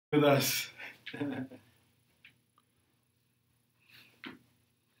with us.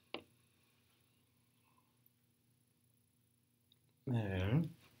 There.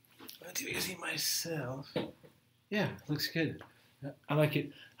 I'll do easy myself. Yeah, looks good. I like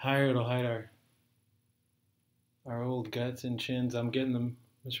it higher. It'll hide our old guts and chins. I'm getting them,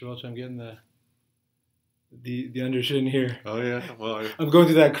 Mr. Welch. I'm getting the under chin here. Oh yeah. Well, I'm going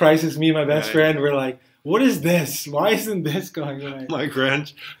through that crisis. Me and my best friend. We're like, what is this? Why isn't this going away?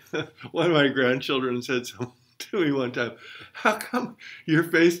 One of my grandchildren said something to me one time. How come your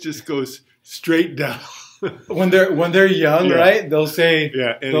face just goes straight down? when they're young, Yeah. right? They'll say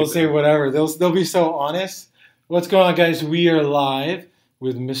Anything. they'll say whatever. They'll be so honest. What's going on, guys? We are live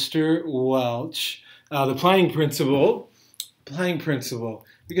with Mr. Welch, the planning principle. Planning principle.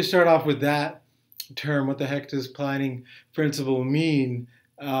 We can start off with that term. What the heck does planning principle mean?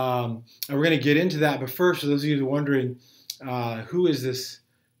 And we're going to get into that. But first, for those of you wondering, who is this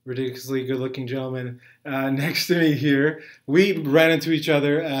ridiculously good-looking gentleman next to me here? We ran into each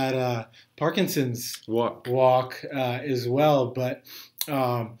other at Parkinson's walk as well. But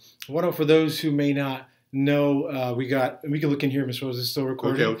for those who may not know, we can look in here, Mr. Rose is still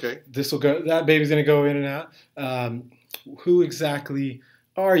recording. Okay. This will go. That baby's going to go in and out. Who exactly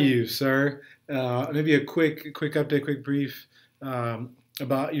are you, sir? Maybe a quick update, quick brief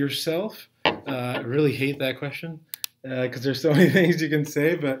about yourself. I really hate that question because there's so many things you can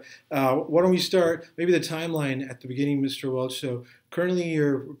say. But why don't we start? Maybe the timeline at the beginning, Mr. Welch. So currently,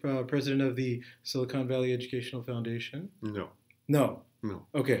 you're president of the Silicon Valley Educational Foundation. No.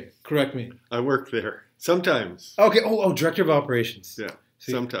 Okay, correct me. I work there sometimes. Okay. Oh, director of operations. Yeah.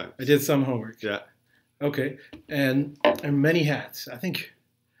 See, sometimes. I did some homework. Yeah. Okay, and many hats. I think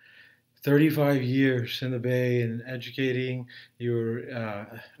 35 years in the Bay and educating. You were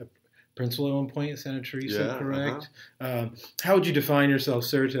a principal at one point at Santa Teresa, correct? How would you define yourself,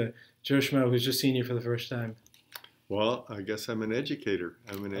 sir, to Joe Schmo, who's just seen you for the first time? Well, I guess I'm an educator.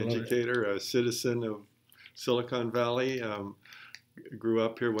 I'm an educator, a citizen of Silicon Valley. Grew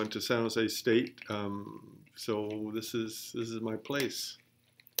up here, went to San Jose State. So this is my place.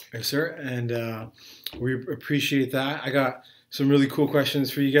 Yes, sir, and we appreciate that. I got some really cool questions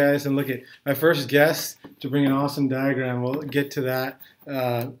for you guys. And look at my first guest to bring an awesome diagram. We'll get to that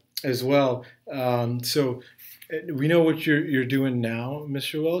as well. So we know what you're doing now,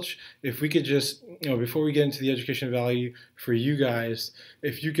 Mr. Welch. If we could just, before we get into the education value for you guys,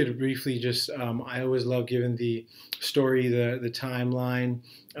 if you could briefly just, I always love giving the story, the timeline.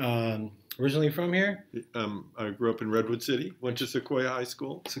 Originally from here? I grew up in Redwood City, went to Sequoia High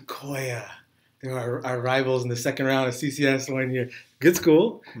School. Sequoia. They were our rivals in the second round of CCS 1 year. Good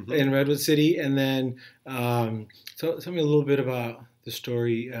school in Redwood City. And then tell me a little bit about the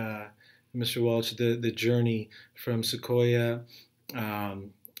story, Mr. Welch, the journey from Sequoia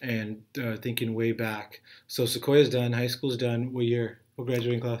and thinking way back. So Sequoia's done, high school's done. What year? What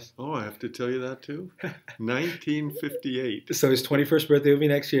graduating class? Oh, I have to tell you that too? 1958. So his 21st birthday will be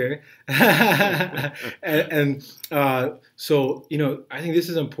next year. So, I think this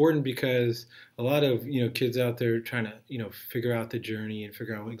is important because a lot of, kids out there trying to, figure out the journey and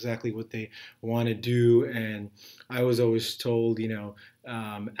figure out exactly what they want to do. And I was always told,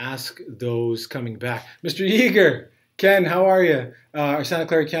 ask those coming back. Mr. Yeager. Ken, how are you? Our Santa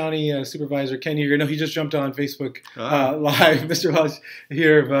Clara County Supervisor, Ken Yeager. No, he just jumped on Facebook live, Mr. Welch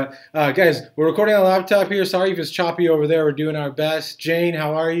here. But guys, we're recording on a laptop here. Sorry if it's choppy over there. We're doing our best. Jane,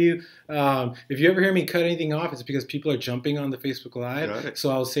 how are you? If you ever hear me cut anything off, it's because people are jumping on the Facebook Live.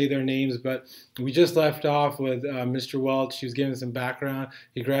 So I'll say their names. But we just left off with Mr. Welch. He was giving some background.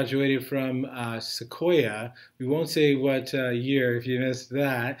 He graduated from Sequoia. We won't say what year if you missed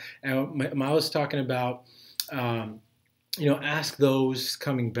that. And I was talking about ask those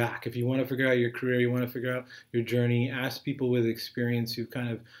coming back. If you want to figure out your career, you want to figure out your journey, ask people with experience who've kind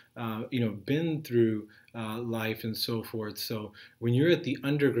of, been through life and so forth. So when you're at the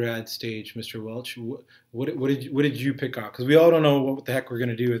undergrad stage, Mr. Welch, what did you pick up? Because we all don't know what the heck we're going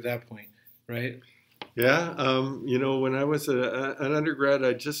to do at that point, right? Yeah. When I was an undergrad,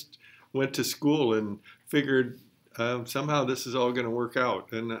 I just went to school and figured somehow this is all going to work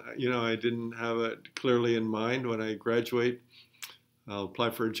out. And, I didn't have it clearly in mind. When I graduate, I'll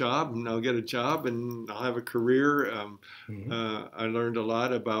apply for a job and I'll get a job and I'll have a career. I learned a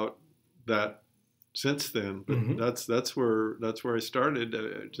lot about that since then, but that's where I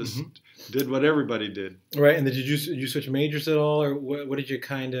started. Just did what everybody did. Right. And did you switch majors at all, or what did you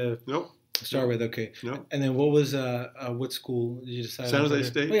kind of? Nope. Start with, okay. No. And then what was what school did you decide? San Jose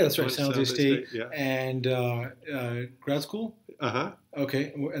State. Oh yeah, that's right, San Jose State. Yeah. And grad school.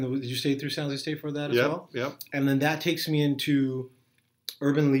 Okay. And did you stay through San Jose State for that as well? Yeah. And then that takes me into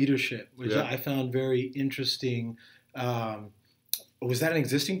urban leadership, which Yeah. I found very interesting. Was that an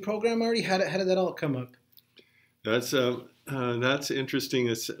existing program already? How did that all come up? That's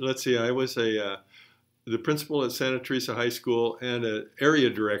interesting. Let's see, I was the principal at Santa Teresa High School and an area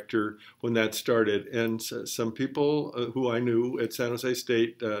director when that started. And some people who I knew at San Jose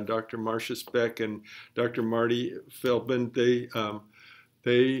State, Dr. Marcia Speck and Dr. Marty Feldman,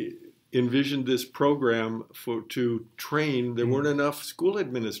 they envisioned this program to train. There weren't enough school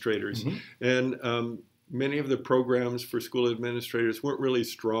administrators, and many of the programs for school administrators weren't really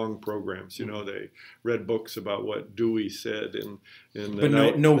strong programs. You know, they read books about what Dewey said but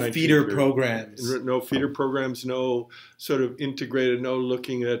no feeder programs. No feeder programs, no sort of integrated, no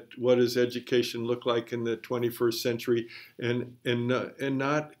looking at what does education look like in the 21st century, and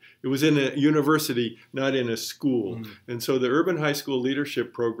not. It was in a university, not in a school. And so the Urban High School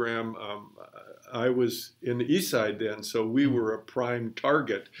Leadership Program, I was in the East Side then, so we were a prime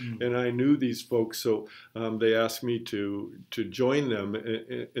target, and I knew these folks, so they asked me to join them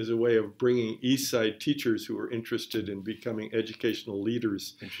as a way of bringing East Side teachers who were interested in becoming educational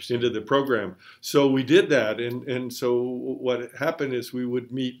leaders into the program. So we did that, and so what happened is we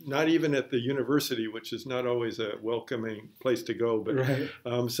would meet, not even at the university, which is not always a welcoming place to go,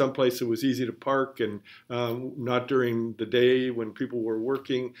 but someplace it was easy to park, and not during the day when people were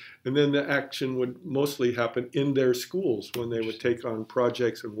working, and then the action would mostly happen in their schools when they would take on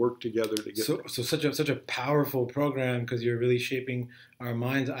projects and work together to get there. So such a powerful program, because you're really shaping our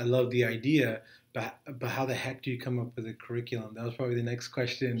minds. I love the idea, but how the heck do you come up with a curriculum? That was probably the next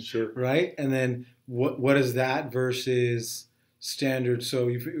question, right? And then what is that versus standard? So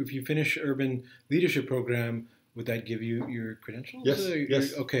if you finish Urban Leadership Program, would that give you your credentials?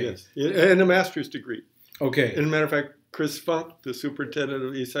 Yes. Okay. Yes. And a master's degree. Okay. As a matter of fact, Chris Funk, the superintendent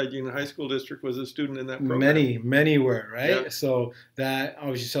of Eastside Union High School District, was a student in that program. Many were, right? Yeah. So that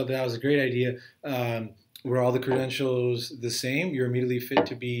obviously saw that was a great idea. Were all the credentials the same? You're immediately fit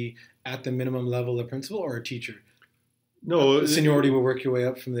to be at the minimum level of principal or a teacher? No. Seniority will work your way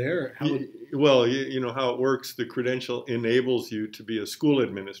up from there? Well, you know how it works. The credential enables you to be a school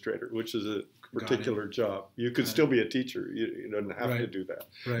administrator, which is a particular job. You could still be a teacher. You don't have to do that.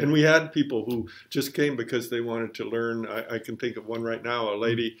 Right. And we had people who just came because they wanted to learn. I can think of one right now, a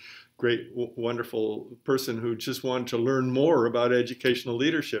lady, great, wonderful person who just wanted to learn more about educational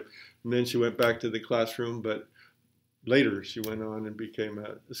leadership. And then she went back to the classroom, but later she went on and became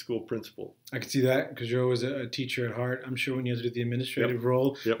a school principal. I can see that, because you're always a teacher at heart. I'm sure when you have to do the administrative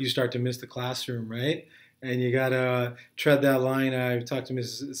role, you start to miss the classroom, right? And you got to tread that line I've talked to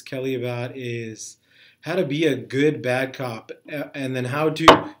Mrs. Kelly about, is how to be a good bad cop, and then how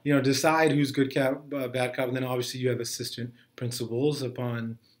to decide who's good cop, bad cop. And then obviously you have assistant principals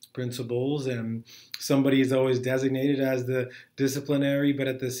upon principals, and somebody is always designated as the disciplinary, but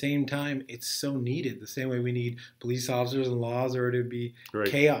at the same time, it's so needed. The same way we need police officers and laws, or to be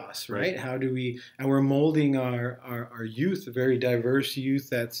chaos, right? How do we, and we're molding our youth, a very diverse youth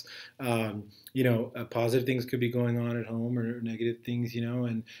that's, positive things could be going on at home, or negative things,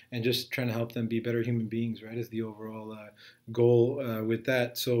 and just trying to help them be better human beings, right, is the overall goal with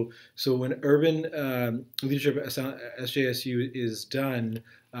that. So when Urban Leadership at SJSU is done,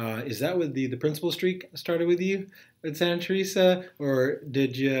 is that with the principal streak started with you at Santa Teresa, or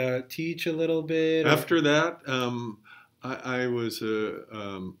did you teach a little bit? After that, I was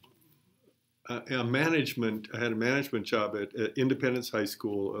I had a management job at Independence High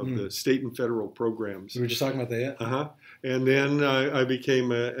School of the state and federal programs. We were just talking about that, yeah. And then I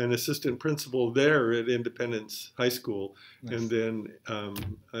became an assistant principal there at Independence High School, and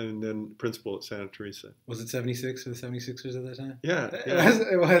then principal at Santa Teresa. Was it 76 for the 76ers at that time? Yeah.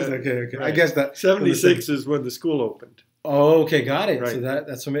 It was. Okay. Right. I guess that 76 is when the school opened. Oh, okay, got it. Right. So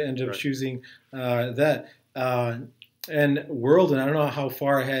that's when I ended up choosing that. And Whirlwind, I don't know how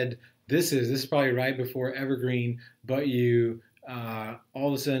far ahead this is. This is probably right before Evergreen, but you all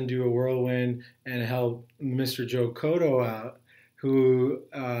of a sudden do a Whirlwind and help Mr. Joe Cotto out, who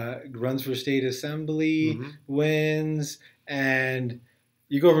runs for state assembly, wins, and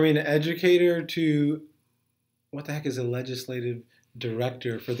you go from being an educator to, what the heck is a legislative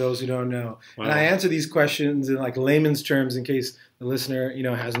director, for those who don't know? Wow. And I answer these questions in like layman's terms in case the listener,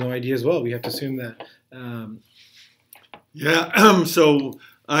 has no idea as well. We have to assume that. So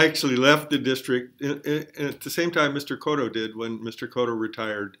I actually left the district at the same time Mr. Cotto did. When Mr. Cotto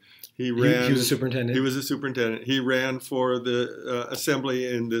retired, He ran. He was a superintendent. He was a superintendent. He ran for the assembly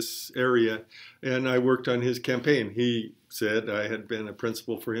in this area, and I worked on his campaign. He said, I had been a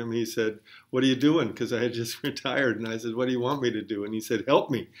principal for him. He said, "What are you doing?" Because I had just retired, and I said, "What do you want me to do?" And he said,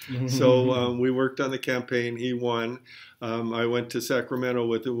 "Help me." So we worked on the campaign. He won. I went to Sacramento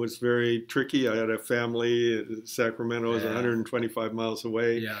with it. It was very tricky. I had a family. Sacramento is 125 miles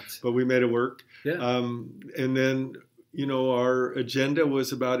away, but we made it work. And then, you know, our agenda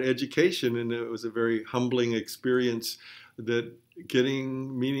was about education, and it was a very humbling experience that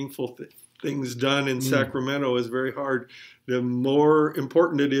getting meaningful things done in Sacramento is very hard. The more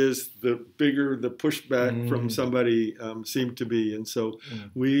important it is, the bigger the pushback from somebody seemed to be. And so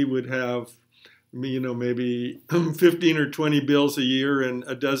we would have, you know, maybe 15 or 20 bills a year, and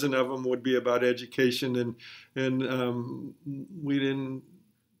a dozen of them would be about education, and we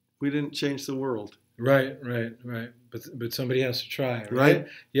didn't change the world. Right. But somebody has to try, right?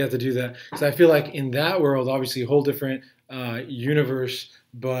 You have to do that. So I feel like in that world, obviously a whole different universe.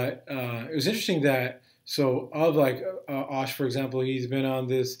 But it was interesting that, so of like Osh, for example, he's been on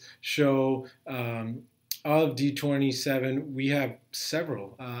this show of D27. We have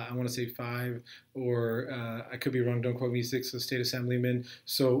several, I want to say 5, or I could be wrong, don't quote me, 6 state assemblymen.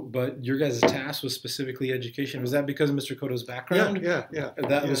 So, but your guys' task was specifically education. Was that because of Mr. Cotto's background? Yeah.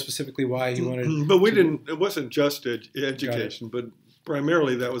 That was specifically why he wanted. But it wasn't just education, but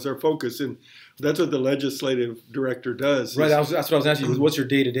primarily that was our focus, and that's what the legislative director does. Right, that's what I was asking you. What's your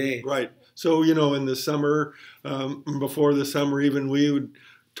day-to-day? Right. So, you know, in the summer, before the summer even, we would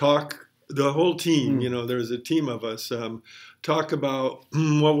talk, the whole team, you know, there's a team of us, talk about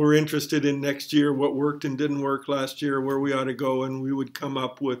what we're interested in next year, what worked and didn't work last year, where we ought to go, and we would come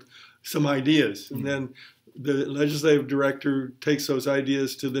up with some ideas. And then the legislative director takes those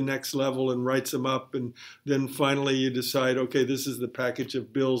ideas to the next level and writes them up, and then finally you decide, okay, this is the package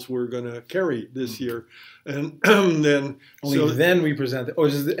of bills we're going to carry this year, and then then we present it.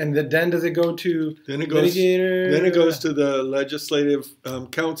 Then does it go to litigator? Then it goes to the legislative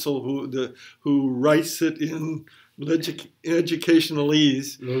council who writes it in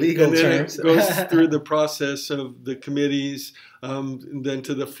educationalese, legal and then terms. It goes through the process of the committees, and then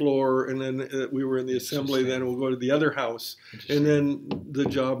to the floor, and then we were in the assembly. Then we'll go to the other house, and then the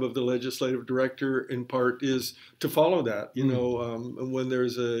job of the legislative director, in part, is to follow that. You know, when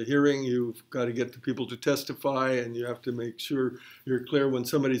there's a hearing, you've got to get the people to testify, and you have to make sure you're clear. When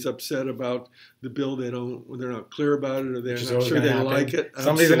somebody's upset about the bill, they're not clear about it, or they're not sure they like it.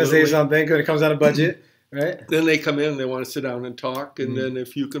 Somebody's going to say something because it comes out of budget. Right. Then they come in, they want to sit down and talk, and then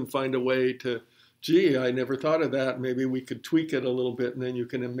if you can find a way to, gee, I never thought of that, maybe we could tweak it a little bit, and then you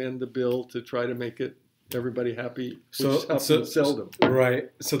can amend the bill to try to make it everybody happy, which happens seldom.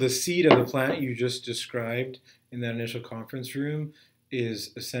 Right. So the seed of the plant you just described in that initial conference room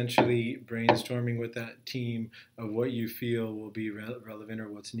is essentially brainstorming with that team of what you feel will be relevant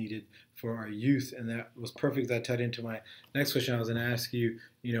or what's needed for our youth. And that was perfect. That tied into my next question. I was going to ask you,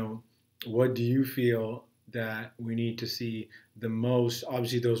 you know, what do you feel that we need to see the most?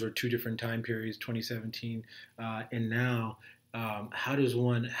 Obviously, those are 2 different time periods, 2017 and now. How does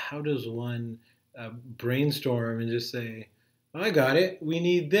one brainstorm and just say, I got it, we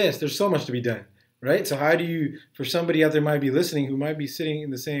need this? There's so much to be done, right? So how do you, for somebody out there might be listening who might be sitting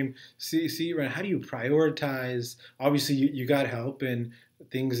in the same seat, right? How do you prioritize? Obviously, you got help and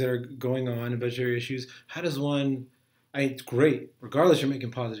things that are going on and budgetary issues. How does one... it's great. Regardless, you're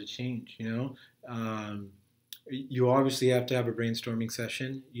making positive change, you know. You obviously have to have a brainstorming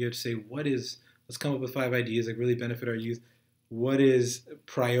session. You have to say, let's come up with 5 ideas that really benefit our youth. What is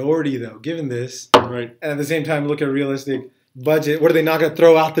priority, though, given this? Right. And at the same time, look at a realistic budget. What are they not going to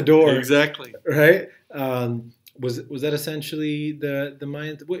throw out the door? Exactly. Right? Was that essentially the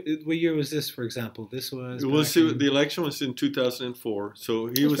mind? What year was this, for example? This was... the election was in 2004, so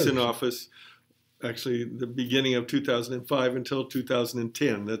he was in office. Actually, the beginning of 2005 until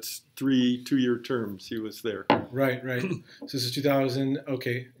 2010. That's 3 2-year terms he was there. Right. So this is 2000.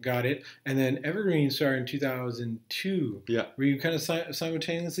 Okay, got it. And then Evergreen started in 2002. Yeah. Were you kind of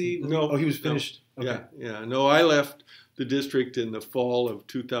simultaneously? No. Oh, he was finished. No. Okay. Yeah. No, I left the district in the fall of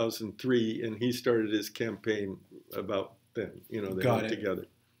 2003, and he started his campaign about then. You know, they went together.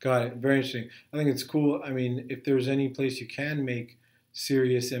 Got it. Very interesting. I think it's cool. I mean, if there's any place you can make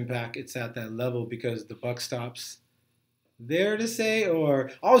serious impact, it's at that level, because the buck stops there, to say, or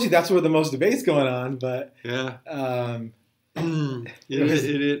obviously that's where the most debate's going on, but it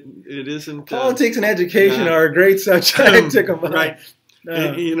isn't. Politics and education are a great subject to combine.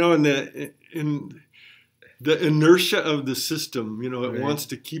 Right. You know, in the inertia of the system, you know, it wants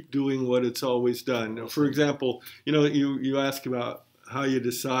to keep doing what it's always done. For example, you know, you ask about how you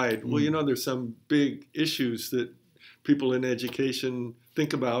decide. Well, there's some big issues that people in education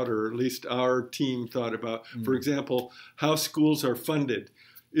think about, or at least our team thought about. For example, how schools are funded.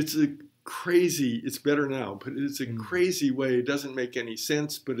 It's better now, but it's a crazy way. It doesn't make any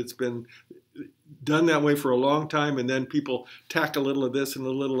sense, but it's been done that way for a long time, and then people tack a little of this and a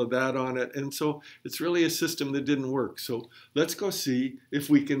little of that on it, and so it's really a system that didn't work. So let's go see if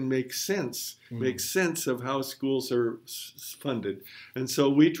we can make sense of how schools are funded. And so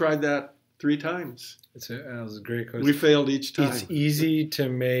we tried that 3 times. That was a great question. We failed each time. It's easy to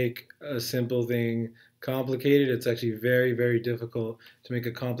make a simple thing complicated. It's actually very, very difficult to make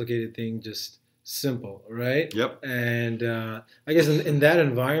a complicated thing just simple, right? Yep. And I guess in that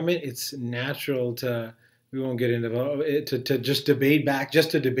environment, it's natural we won't get into it, to just debate back,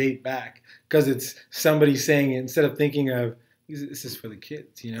 because it's somebody saying it instead of thinking of, this is for the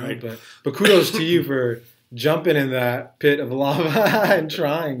kids, Right. But kudos to you for jumping in that pit of lava and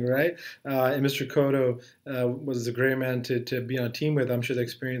trying, right? And Mr. Cotto was a great man to be on a team with. I'm sure the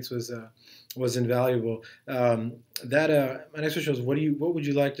experience was invaluable. My next question was, what would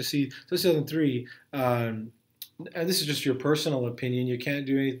you like to see? 2003, and this is just your personal opinion. You can't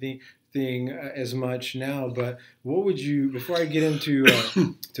do anything as much now, but what would you, before I get into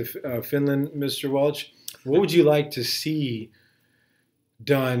Finland, Mr. Welch, what would you like to see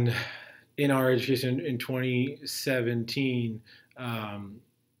done in our education in 2017?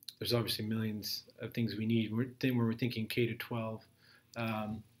 There's obviously millions of things we need. When we're thinking K to 12.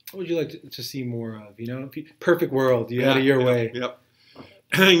 What would you like to see more of? Perfect world, you had it your way. Yep.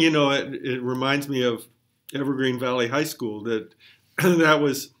 It reminds me of Evergreen Valley High School. That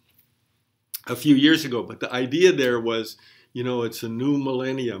was a few years ago, but the idea there was, it's a new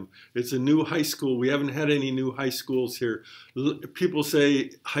millennium. It's a new high school. We haven't had any new high schools here. People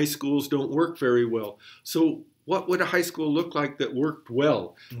say high schools don't work very well. So what would a high school look like that worked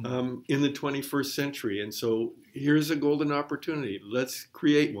well in the 21st century? And so here's a golden opportunity. Let's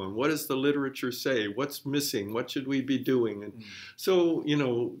create one. What does the literature say? What's missing? What should we be doing? And so,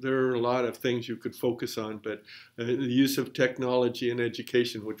 there are a lot of things you could focus on, but the use of technology in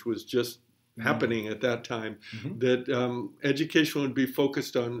education, which was just happening at that time, that education would be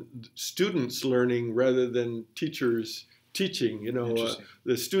focused on students learning rather than teachers teaching,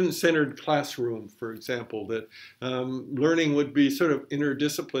 the student-centered classroom, for example, that learning would be sort of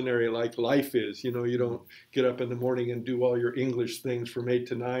interdisciplinary like life is. You don't get up in the morning and do all your English things from 8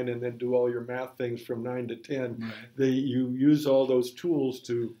 to 9 and then do all your math things from 9 to 10. Right. You use all those tools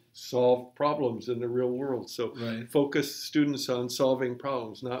to solve problems in the real world. So focus students on solving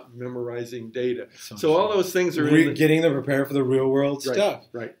problems, not memorizing data. So all those things are getting them prepared for the real world stuff.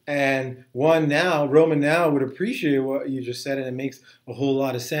 Right. And Roman Nahal would appreciate what you just said, and it makes a whole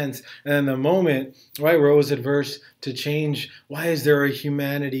lot of sense. And in the moment, we're always adverse to change. Why is there a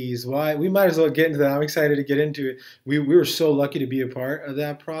humanities? Why? We might as well get into that. I'm excited to get into it. We were so lucky to be a part of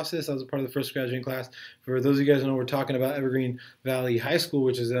that process. I was a part of the first graduating class. For those of you guys who know, we're talking about Evergreen Valley High School,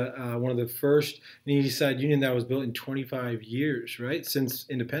 which is one of the first in the East Side Union that was built in 25 years, right? Since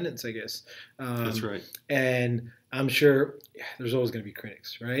independence, I guess. That's right. And I'm sure there's always going to be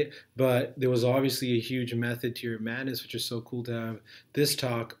critics, right? But there was obviously a huge method to your madness, which is so cool to have this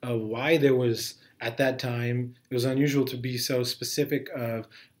talk of why there was, at that time, it was unusual to be so specific of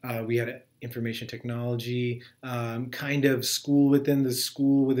we had information technology, kind of school within the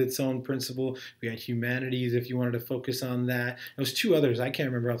school with its own principle. We had humanities if you wanted to focus on that. There was 2 others. I can't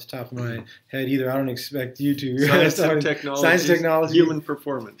remember off the top of my head either. I don't expect you to. Science technology. Human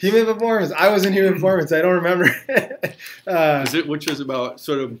performance. Human performance. I was in human performance. I don't remember. Which is about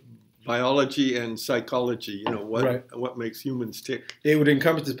sort of biology and psychology, what makes humans tick. It would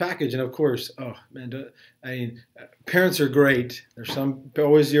encompass this package, and of course, parents are great. There's some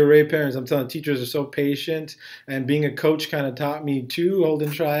always your irate parents. I'm telling you, teachers are so patient, and being a coach kind of taught me too,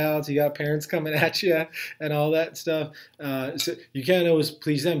 holding tryouts. You got parents coming at you and all that stuff. So you can't always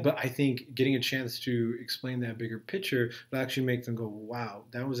please them, but I think getting a chance to explain that bigger picture will actually make them go, wow,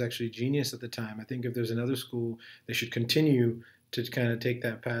 that was actually genius at the time. I think if there's another school, they should continue to kind of take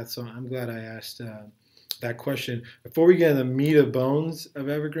that path. So I'm glad I asked that question. Before we get into the meat of bones of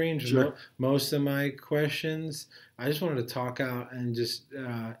Evergreen, sure. Most of my questions, I just wanted to talk out and just,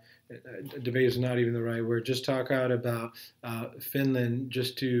 debate is not even the right word, just talk out about Finland,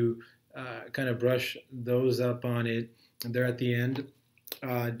 just to kind of brush those up on it. They're at the end.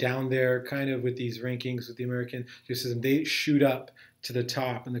 Down there, kind of with these rankings with the American system, they shoot up to the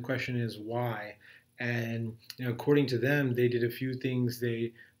top, and the question is why? And according to them, they did a few things.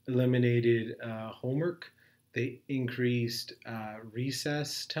 They eliminated homework. They increased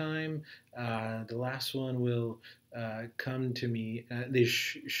recess time. The last one will come to me. They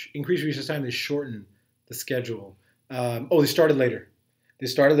increased recess time. They shortened the schedule. They started later. They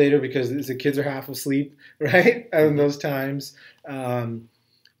started later because the kids are half asleep, right? And those times. And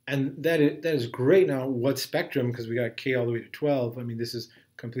that is great. Now, what spectrum? Because we got K all the way to 12. I mean, this is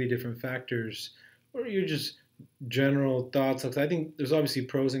completely different factors. What are your just general thoughts? I think there's obviously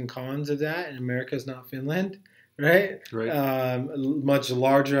pros and cons of that, and America is not Finland, right? Right. Much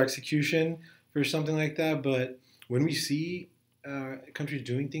larger execution for something like that. But when we see countries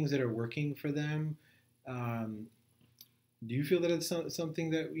doing things that are working for them, do you feel that it's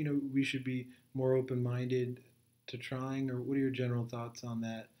something that we should be more open-minded to trying, or what are your general thoughts on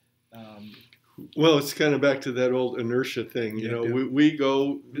that? Well, it's kind of back to that old inertia thing. We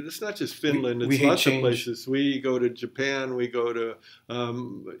go, it's not just Finland, it's lots of places. We go to Japan, we go to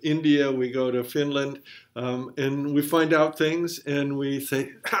India, we go to Finland, and we find out things and we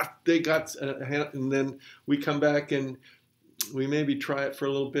say, they got, and then we come back and we maybe try it for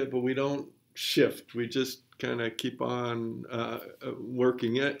a little bit, but we don't shift. We just kind of keep on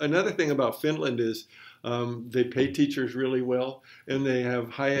working. Another thing about Finland is they pay teachers really well, and they have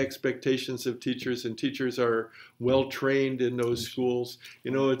high expectations of teachers, and teachers are well trained in those schools.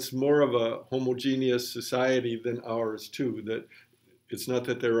 It's more of a homogeneous society than ours too. That it's not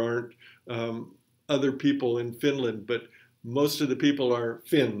that there aren't other people in Finland, but most of the people are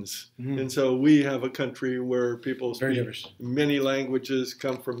Finns. And so we have a country where people speak many languages,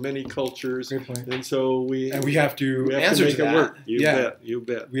 come from many cultures. Great point. And so we have to answer make to that. It work. You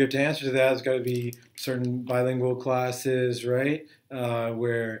bet. We have to answer to that. There's got to be certain bilingual classes, right?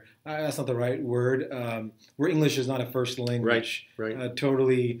 Where that's not the right word. Where English is not a first language. Right.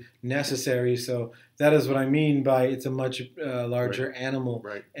 Totally necessary. So that is what I mean by it's a much larger animal.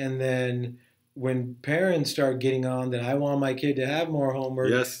 Right. And then when parents start getting on that I want my kid to have more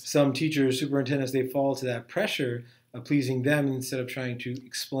homework, some teachers, superintendents, they fall to that pressure of pleasing them instead of trying to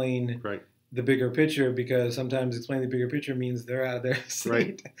explain the bigger picture, because sometimes explaining the bigger picture means they're out of their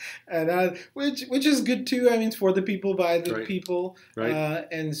seat. And which is good too. I mean, it's for the people, by the people,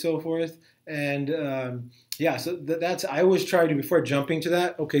 and so forth. And so that's, I always try to, before jumping to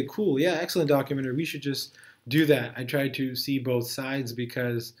that, okay, cool, yeah, excellent documentary, we should just do that. I try to see both sides,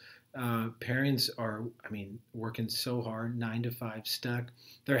 because parents are, working so hard, 9 to 5 stuck.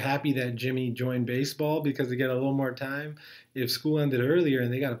 They're happy that Jimmy joined baseball because they get a little more time. If school ended earlier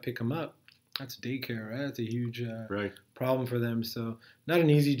and they got to pick him up, that's daycare, right? That's a huge problem for them. So not an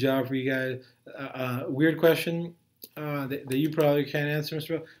easy job for you guys. Weird question that you probably can't answer,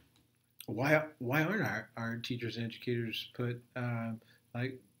 Mr. Bell. Why aren't our teachers and educators put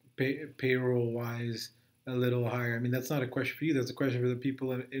payroll wise a little higher? I mean, that's not a question for you. That's a question for the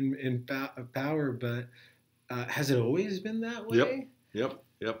people in power. But has it always been that way? Yep.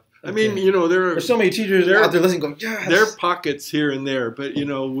 Okay. I mean, there are so many teachers out there listening going, yes. There are pockets here and there, but,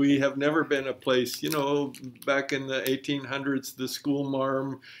 we have never been a place, back in the 1800s, the school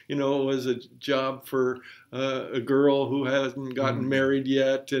marm, was a job for a girl who hadn't gotten married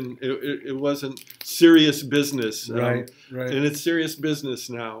yet, and it wasn't serious business. Right. And it's serious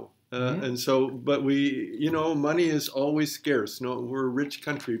business now. And so, but money is always scarce. No, we're a rich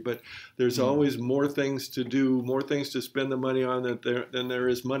country, but there's always more things to do, more things to spend the money on than there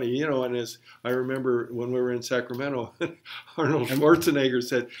is money. And as I remember when we were in Sacramento, Arnold Schwarzenegger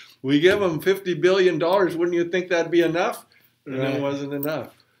said, "We give them $50 billion. Wouldn't you think that'd be enough?" And it wasn't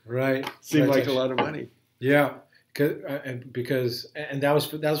enough. Right. Seemed like a lot of money. Yeah. Because that was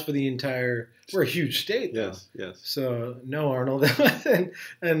for the entire. We're a huge state, though. Yes. So no, Arnold,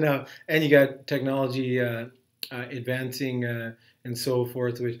 and you got technology advancing and so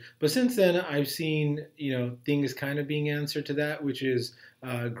forth. But since then, I've seen things kind of being answered to that, which is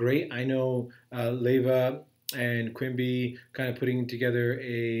great. I know Leva and Quimby kind of putting together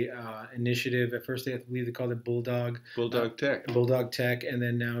a initiative. At first, I believe they called it Bulldog Tech, and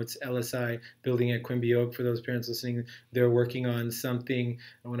then now it's LSI building at Quimby Oak. For those parents listening, they're working on something.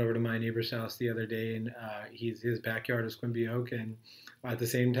 I went over to my neighbor's house the other day, and his backyard is Quimby Oak, and at the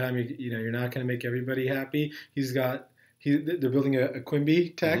same time, you're not going to make everybody happy. They're building a Quimby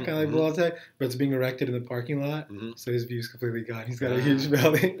Tech, kind of like Bulldog Tech, but it's being erected in the parking lot, so his view's completely gone. He's got a huge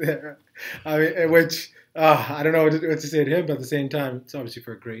building there. I mean, which I don't know what to say to him, but at the same time, it's obviously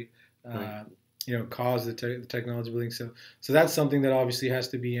for a great, cause, the technology building. So that's something that obviously has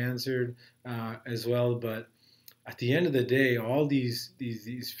to be answered as well. But at the end of the day, all these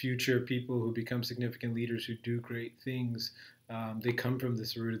future people who become significant leaders who do great things, they come from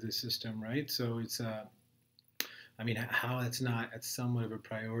this root of the system, right? So it's how it's not at somewhat of a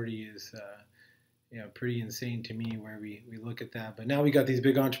priority pretty insane to me where we look at that. But now we got these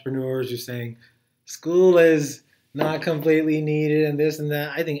big entrepreneurs who are saying school is not completely needed and this and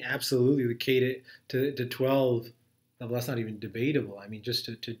that. I think absolutely the K to 12 level, that's not even debatable. I mean, just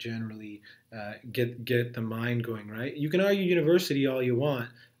to generally get the mind going, right? You can argue university all you want.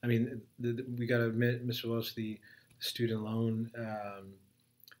 I mean, we got to admit, Mr. Welch, the student loan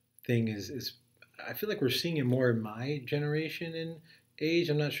thing is, I feel like we're seeing it more in my generation and age.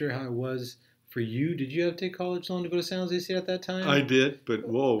 I'm not sure how it was for you. Did you have to take college loan to go to San Jose State at that time? I did, but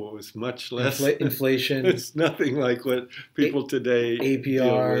whoa, it was much less. Inflation. It's nothing like what people today APR.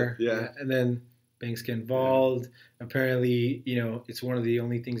 deal with. Yeah. And then banks get involved. Obviously, it's one of the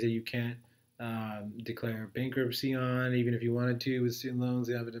only things that you can't declare bankruptcy on, even if you wanted to with student loans.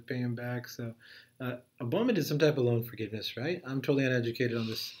 You have to pay them back. So Obama did some type of loan forgiveness, right? I'm totally uneducated on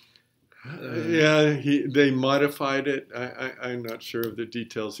this. They modified it. I'm not sure of the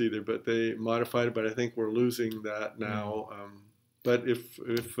details either, but they modified it. But I think we're losing that now. But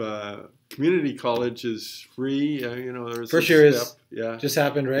if community college is free, there's first a year step. Just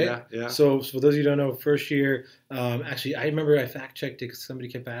happened, right? Yeah. So for those of you who don't know, first year, actually, I remember I fact checked it because somebody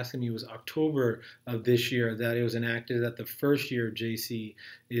kept asking me. It was October of this year that it was enacted that the first year of JC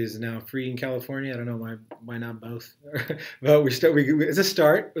is now free in California. I don't know why not both, but it's a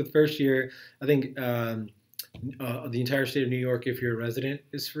start with first year. I think the entire state of New York, if you're a resident,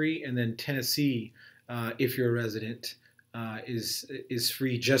 is free, and then Tennessee, if you're a resident, is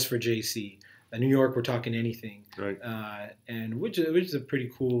free just for JC. New York, we're talking anything, right? And which is a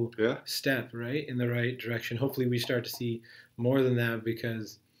pretty cool step, right, in the right direction. Hopefully, we start to see more than that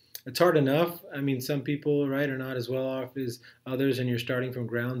because it's hard enough. I mean, some people, right, are not as well off as others, and you're starting from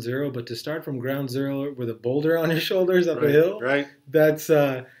ground zero. But to start from ground zero with a boulder on your shoulders up a hill, right? That's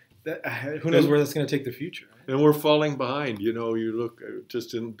who knows where that's going to take the future. And we're falling behind. You look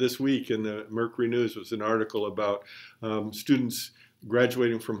just in this week in the Mercury News was an article about students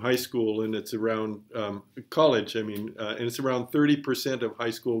graduating from high school, and it's around college. I mean, and it's around 30% of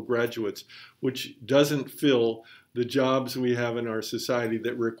high school graduates, which doesn't fill the jobs we have in our society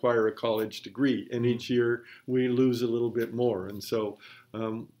that require a college degree. And each year we lose a little bit more. And so,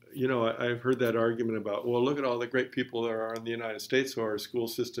 I've heard that argument about, well, look at all the great people there are in the United States, so our school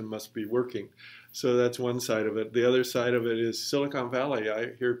system must be working. So that's one side of it. The other side of it is Silicon Valley.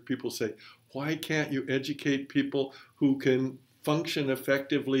 I hear people say, why can't you educate people who can function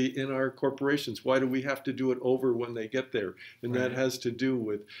effectively in our corporations? Why do we have to do it over when they get there? And that has to do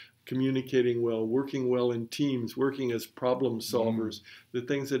with communicating well, working well in teams, working as problem solvers, the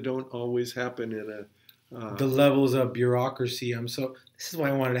things that don't always happen in a the levels of bureaucracy. This is why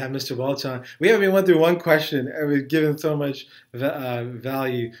I wanted to have Mr. Welch on. We haven't even went through one question, and we've given so much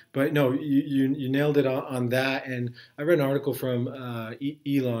value. But no, you nailed it on that. And I read an article from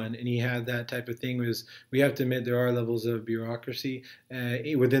Elon, and he had that type of thing. Was we have to admit there are levels of bureaucracy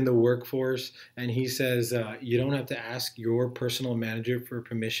within the workforce, and he says you don't have to ask your personal manager for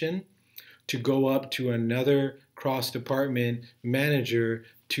permission to go up to another cross-department manager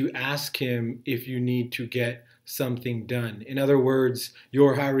to ask him if you need to get something done. In other words,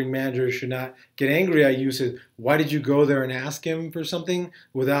 your hiring manager should not get angry at you and say, why did you go there and ask him for something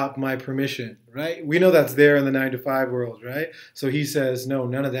without my permission, right? We know that's there in the 9-to-5 world, right? So he says, no,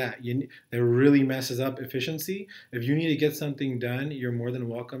 none of that. That really messes up efficiency. If you need to get something done, you're more than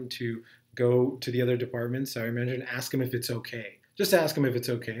welcome to go to the other department's hiring manager and ask him if it's okay. Just ask him if it's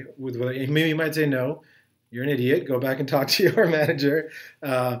okay. Maybe he might say no. You're an idiot. Go back and talk to your manager.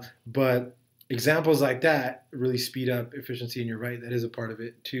 But examples like that really speed up efficiency. And you're right. That is a part of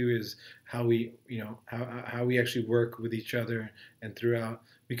it too. Is how we, how we actually work with each other and throughout.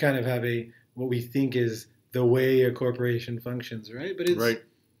 We kind of have what we think is the way a corporation functions, right? But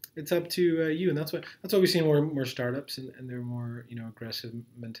it's up to you, and that's why we see more startups and they're more aggressive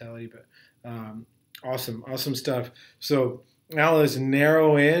mentality. But awesome stuff. So. Now let's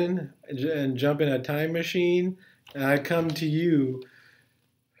narrow in and jump in a time machine. And I come to you.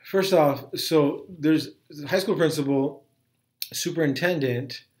 First off, so there's high school principal,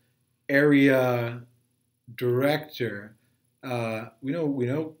 superintendent, area director. We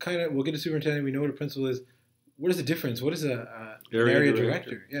know kind of, we'll get to superintendent. We know what a principal is. What is the difference? What is an area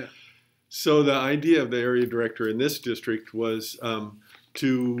director? Yeah. So the idea of the area director in this district was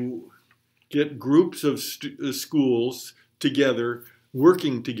to get groups of schools together,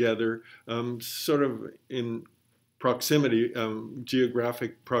 working together, sort of in proximity,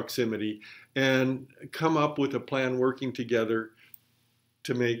 geographic proximity, and come up with a plan working together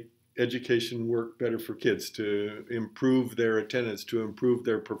to make education work better for kids, to improve their attendance, to improve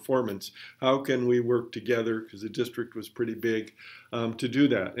their performance? How can we work together, because the district was pretty big, to do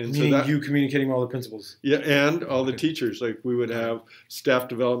that? And Meaning so that, you communicating with all the principals. yeah, and all the teachers. Like, we would have staff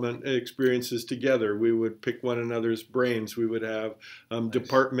development experiences together. We would pick one another's brains. We would have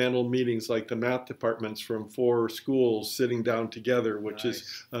departmental meetings, like the math departments from 4 schools sitting down together, which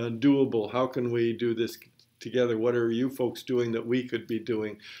is doable. How can we do this together? What are you folks doing that we could be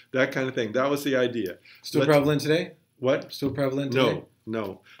doing? That kind of thing. That was the idea. Still prevalent today? What? Still prevalent today?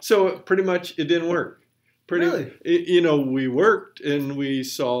 No. So pretty much it didn't work. Really? We worked and we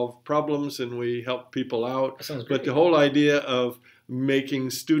solved problems and we helped people out. That sounds great. But the whole idea of making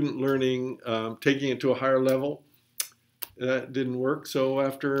student learning, taking it to a higher level, that didn't work. So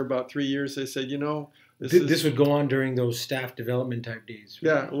after about 3 years, they said, this would go on during those staff development type days.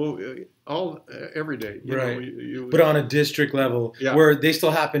 Right? Yeah, well, every day. But on a district level, yeah, where they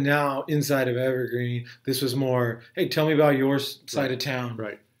still happen now inside of Evergreen, this was more, hey, tell me about your side of town.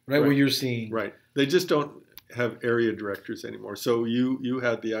 Right. What you're seeing. Right. They just don't have area directors anymore. So you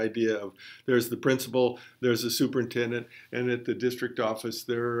had the idea of, there's the principal, there's the superintendent, and at the district office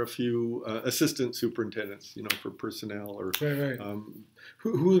there are a few assistant superintendents, for personnel or right.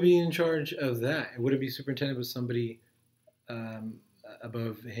 Who would be in charge of that? Would it be superintendent with somebody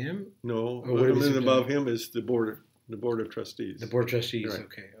above him? No, above him is the board of trustees. The board of trustees. Right.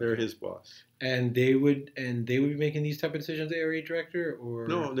 Okay. They're his boss. And they would be making these type of decisions, the area director, or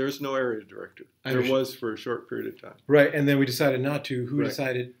no? There's no area director. There was for a short period of time. Right, and then we decided not to. Who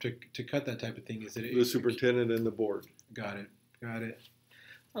decided to cut that type of thing? Is it the superintendent and the board? Got it.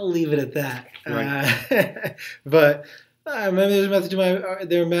 I'll leave it at that. Right. But there's a method to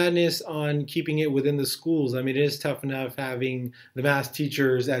their madness on keeping it within the schools. I mean, it is tough enough having the math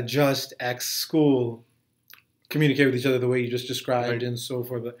teachers at just X school communicate with each other the way you just described and so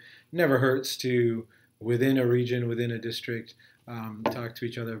forth, but never hurts to, within a region, within a district, talk to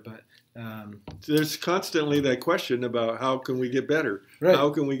each other. But there's constantly that question about how can we get better? Right. How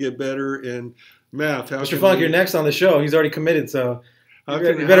can we get better in math? Mr. Funk, you're next on the show. He's already committed, so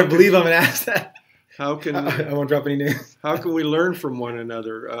you better believe I'm going to ask that. How can I won't drop any names. How can we learn from one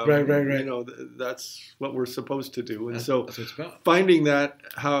another? Right. That's what we're supposed to do. And that's so what it's about. Finding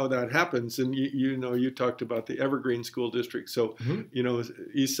how that happens, and you talked about the Evergreen School District. So,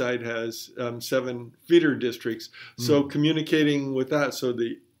 East Side has 7 feeder districts. So communicating with that, so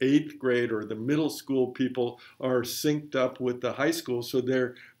the 8th grade or the middle school people are synced up with the high school, so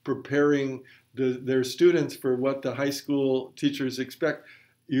they're preparing their students for what the high school teachers expect.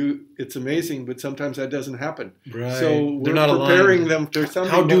 It's amazing, but sometimes that doesn't happen. Right. So we're not preparing them for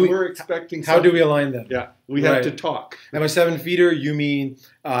something that we're expecting. How do we align them? Yeah, we have to talk. And by 7 feeder, you mean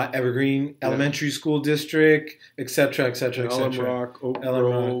Evergreen Elementary School District, et cetera, et cetera, et cetera. Elm Rock, Oak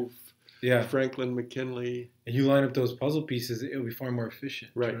Grove, yeah, Franklin, McKinley. And you line up those puzzle pieces, it will be far more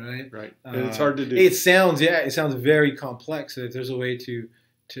efficient. Right. And it's hard to do. It sounds very complex. So if there's a way to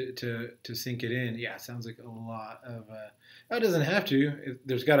sink it in, it sounds like a lot of. It doesn't have to.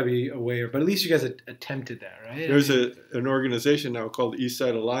 There's got to be a way, but at least you guys attempted that, right? There's an organization now called East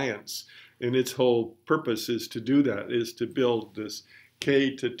Side Alliance, and its whole purpose is to do that, is to build this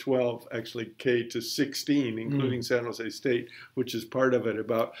K to 12, actually K to 16, including San Jose State, which is part of it,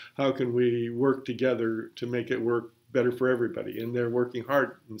 about how can we work together to make it work better for everybody. And they're working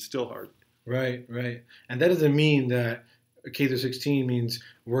hard and still hard. Right. And that doesn't mean that K through 16 means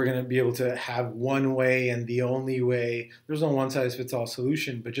we're going to be able to have one way and the only way. There's no one-size-fits-all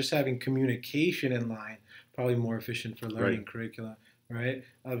solution, but just having communication in line, probably more efficient for learning curricula, right?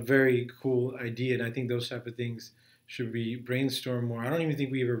 A very cool idea, and I think those type of things should be brainstormed more. I don't even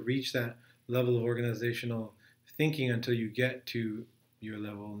think we ever reach that level of organizational thinking until you get to your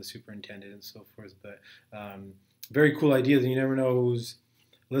level and the superintendent and so forth. But very cool ideas, and you never know who's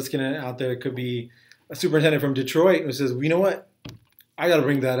listening out there. It could be a superintendent from Detroit who says, you know what, I got to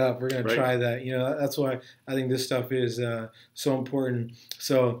bring that up. We're going to try that. That's why I think this stuff is so important.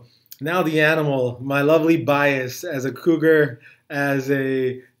 So now the animal, my lovely bias as a cougar, as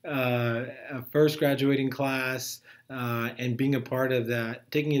a first graduating class, and being a part of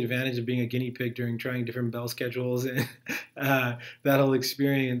that, taking advantage of being a guinea pig during trying different bell schedules and that whole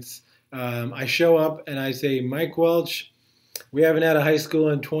experience. I show up and I say, Mike Welch, we haven't had a high school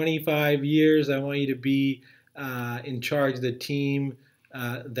in 25 years. I want you to be in charge of the team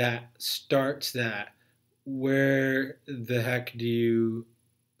that starts that. Where the heck do you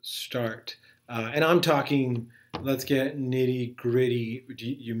start? And I'm talking, let's get nitty gritty. Do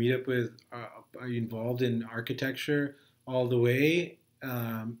you meet up with, are you involved in architecture all the way?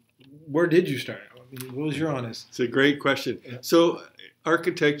 Where did you start? I mean, what was your honest? It's a great question. Yeah. So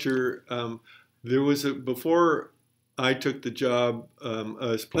architecture, there was before I took the job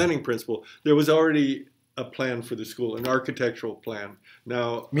as planning principal, there was already a plan for the school, an architectural plan.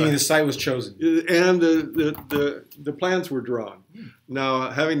 Now, meaning the site was chosen, and the plans were drawn. Now,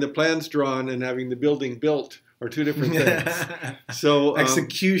 having the plans drawn and having the building built are two different things. So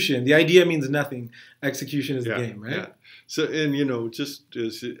execution, the idea means nothing. Execution is the game, right? Yeah. So, and just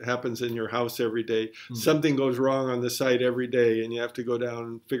as it happens in your house every day, something goes wrong on the site every day, and you have to go down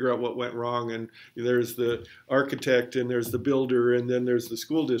and figure out what went wrong. And there's the architect, and there's the builder, and then there's the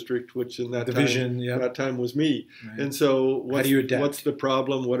school district, which in that that time was me. Right. And so, how do you adapt? What's the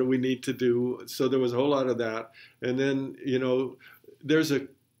problem? What do we need to do? So there was a whole lot of that. And then there's a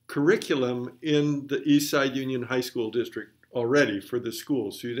curriculum in the East Side Union High School District already for the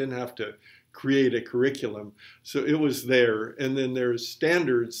school, so you didn't have to create a curriculum. So it was there, and then there's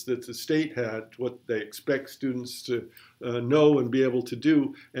standards that the state had, what they expect students to know and be able to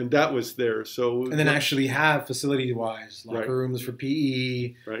do, and that was there. So and then actually have facility-wise locker rooms for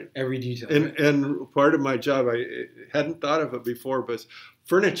PE, every detail. And part of my job, I hadn't thought of it before, but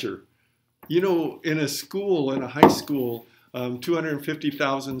furniture. In a school, in a high school,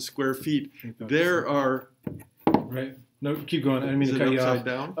 250,000 square feet. There are right. No, keep going. I didn't mean to cut you off.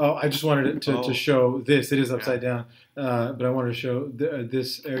 Down? Oh, I just wanted to show this. It is upside down, but I wanted to show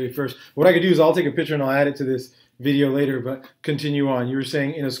this area first. What I could do is I'll take a picture and I'll add it to this video later, but continue on. You were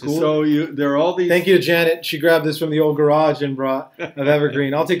saying in a school. So there are all these. Thank you to Janet. She grabbed this from the old garage and brought of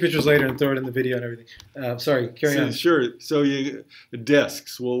Evergreen. I'll take pictures later and throw it in the video and everything. Sorry, carry on. Sure. So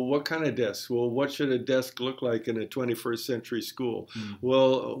desks. Well, what kind of desks? Well, what should a desk look like in a 21st century school?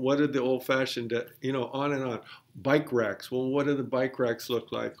 Well, what are the old-fashioned, on and on. Bike racks. Well, what do the bike racks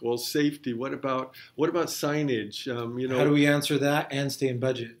look like? Well, safety. What about signage? How do we answer that and stay in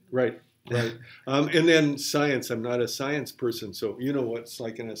budget? Right. Right. And then science. I'm not a science person, so what it's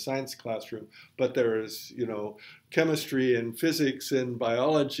like in a science classroom. But there is, chemistry and physics and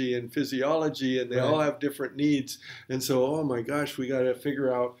biology and physiology, and they all have different needs. And so, oh my gosh, we got to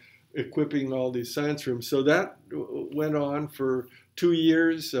figure out equipping all these science rooms. So that went on for 2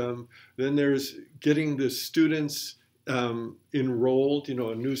 years. Then there's getting the students enrolled,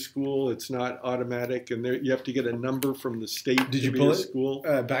 a new school. It's not automatic, and you have to get a number from the state. Did you pull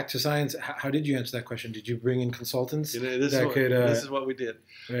it back to science? How did you answer that question? Did you bring in consultants? This is what we did.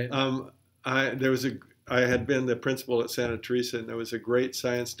 Right. I had been the principal at Santa Teresa, and there was a great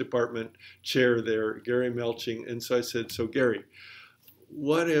science department chair there, Gary Melching. And so I said, so Gary,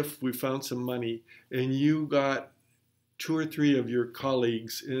 what if we found some money and you got 2 or 3 of your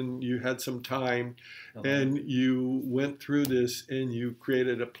colleagues and you had some time and you went through this and you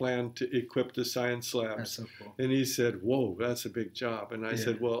created a plan to equip the science labs. That's so cool. And he said, whoa, that's a big job. And I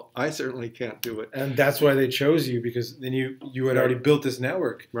said, well, I certainly can't do it. And that's why they chose you, because then you had already built this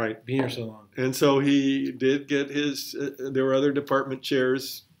network. Right. Being here so long. And so he did get his, there were other department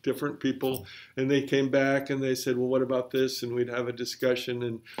chairs, different people, and they came back and they said, well, what about this? And we'd have a discussion.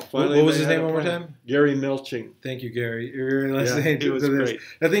 And finally, what was his name one more time? Gary Melching. Thank you, Gary. You're really listening he was great.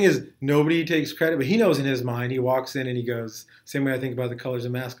 The thing is, nobody takes credit, but he knows in his mind. He walks in and he goes, same way I think about the colors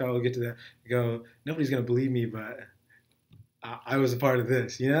of mascot. We'll get to that. I go, nobody's going to believe me, but I was a part of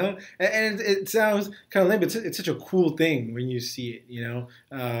this, And it sounds kind of lame, but it's such a cool thing when you see it,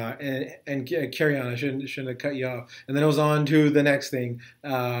 And carry on. I shouldn't have cut you off. And then it was on to the next thing.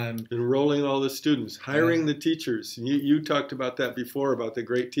 Enrolling all the students, hiring the teachers. You talked about that before, about the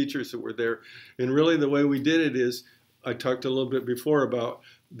great teachers that were there. And really the way we did it is, I talked a little bit before about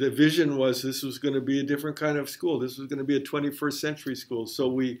the vision was this was going to be a different kind of school. This was going to be a 21st century school. So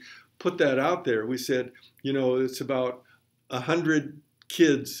we put that out there. We said, it's about 100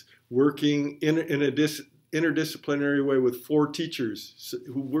 kids working in a interdisciplinary way with 4 teachers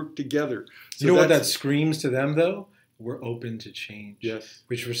who work together. So what that screams to them, though? We're open to change. Yes.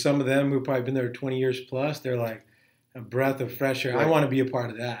 Which for some of them who've probably been there 20 years plus, they're like a breath of fresh air. Right. I want to be a part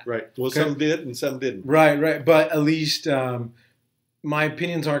of that. Right. Well, some did and some didn't. Right. But at least my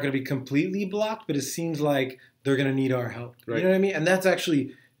opinions aren't going to be completely blocked, but it seems like they're going to need our help. Right. You know what I mean? And that's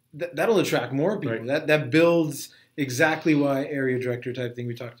actually, that'll attract more people. Right. That builds exactly why area director type thing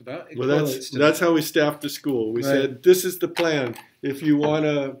we talked about. Well, that's how we staffed the school. We said, this is the plan. If you want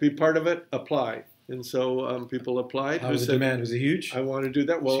to be part of it, apply. And so people applied. How was the demand? Was it huge? I want to do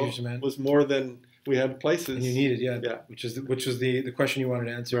that. Well, it was more than we had places. And you needed, yeah. Which was the question you wanted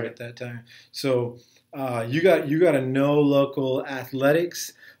to answer at that time. So you got a no local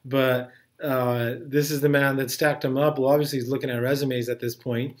athletics, but this is the man that stacked them up. Well, obviously he's looking at resumes at this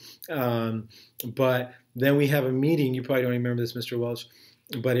point, but then we have a meeting. You probably don't even remember this, Mr. Welch,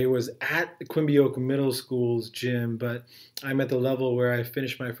 but it was at Quimby Oak Middle School's gym. But I'm at the level where I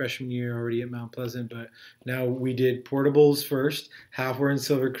finished my freshman year already at Mount Pleasant. But now we did portables first. Half were in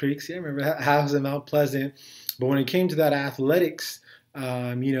Silver Creek. See, I remember half was in Mount Pleasant. But when it came to that athletics,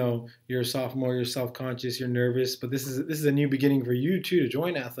 you're a sophomore, you're self-conscious, you're nervous, but this is a new beginning for you too to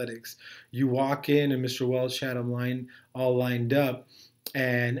join athletics. You walk in, and Mr. Welch had them all lined up,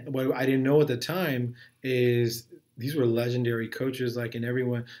 and what I didn't know at the time is these were legendary coaches. Like in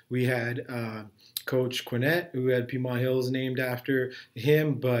everyone, we had Coach Quinnett, who had Piedmont Hills named after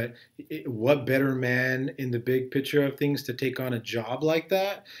him. But what better man in the big picture of things to take on a job like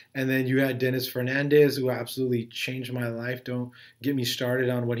that? And then you had Dennis Fernandez, who absolutely changed my life. Don't get me started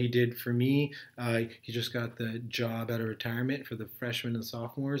on what he did for me. He just got the job out of retirement for the freshmen and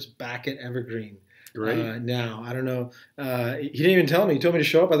sophomores back at Evergreen. Now, I don't know. He didn't even tell me. He told me to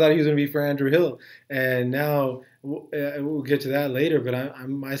show up. I thought he was going to be for Andrew Hill. And now we'll get to that later. But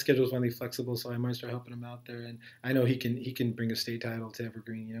my schedule is finally flexible, so I might start helping him out there. And I know he can bring a state title to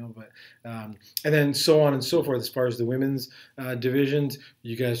Evergreen, But and then so on and so forth. As far as the women's divisions,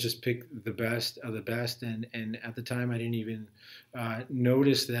 you guys just pick the best of the best. And at the time, I didn't even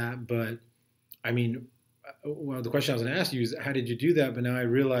notice that. But I mean, well, the question I was going to ask you is, how did you do that? But now I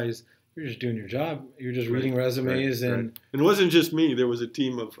realize you're just doing your job. You're just reading resumes. And it wasn't just me. There was a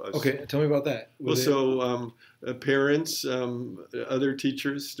team of us. Okay, tell me about that. Parents, other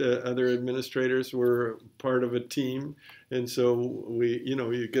teachers, other administrators were part of a team. And so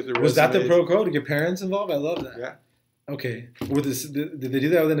you get the resumes. Was that the pro code to get parents involved? I love that. Yeah. Okay. Did they do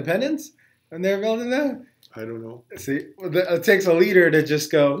that with Independence when they were building that? I don't know. See, it takes a leader to just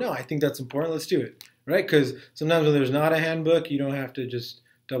go, no, I think that's important. Let's do it. Right? Because sometimes when there's not a handbook, you don't have to just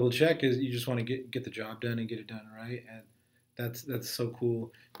double check. Is you just want to get the job done and get it done right. And that's so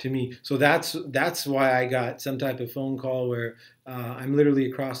cool to me. So that's why I got some type of phone call where I'm literally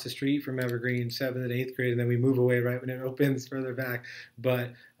across the street from Evergreen, 7th and 8th grade, and then we move away right when it opens further back.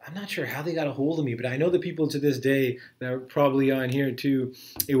 But I'm not sure how they got a hold of me, but I know the people to this day that are probably on here too.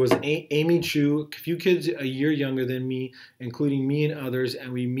 It was Amy Chu, a few kids a year younger than me, including me and others,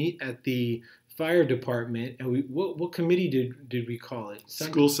 and we meet at the fire department, and what committee did we call it?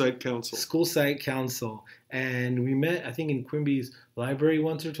 School site council. School site council, and we met I think in Quimby's library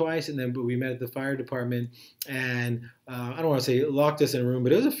once or twice, but we met at the fire department, and I don't want to say locked us in a room,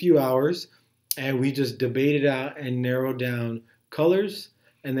 but it was a few hours, and we just debated out and narrowed down colors,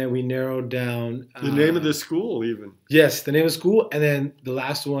 and then we narrowed down the name of the school even. Yes, the name of the school, and then the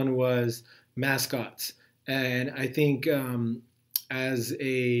last one was mascots, and I think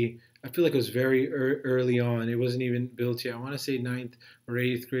I feel like it was very early on. It wasn't even built yet. I want to say 9th or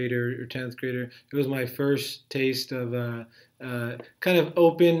 8th grader or 10th grader. It was my first taste of kind of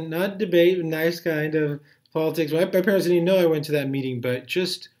open, not debate, nice kind of politics. My parents didn't even know I went to that meeting, but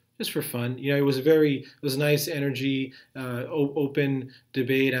just for fun. It was nice energy, open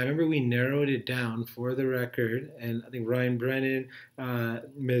debate. I remember we narrowed it down for the record, and I think Ryan Brennan,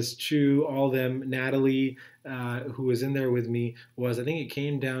 Ms. Chu, all them, Natalie, who was in there with me, I think it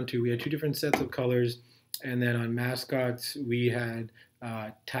came down to, we had two different sets of colors, and then on mascots, we had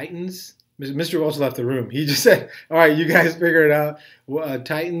Titans. Mr. Welch left the room. He just said, all right, you guys figure it out.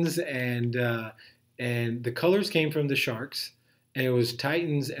 Titans, and the colors came from the Sharks. And it was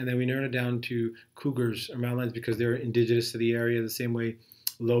Titans, and then we narrowed it down to Cougars or Mountain Lions because they're indigenous to the area, the same way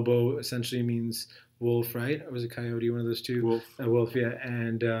Lobo essentially means wolf, right? Or was it Coyote, one of those two? Wolf. Wolf, yeah.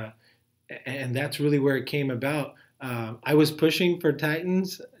 And that's really where it came about. I was pushing for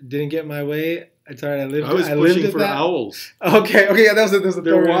Titans, didn't get my way. It's all right. I was pushing for Owls. Okay, yeah, that was the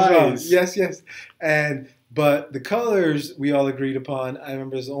They're third wise. Yes. But the colors we all agreed upon. I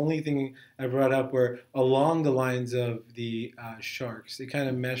remember it's the only thing I brought up were along the lines of the Sharks. They kind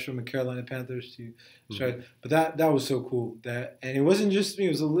of meshed from the Carolina Panthers to Sharks. Mm-hmm. But that was so cool. And it wasn't just me.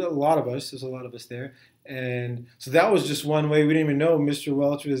 It was a lot of us. There's a lot of us there. And so that was just one way. We didn't even know Mr.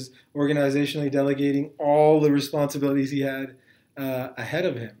 Welch was organizationally delegating all the responsibilities he had ahead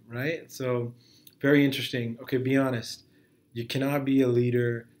of him, right? So very interesting. Okay, be honest. You cannot be a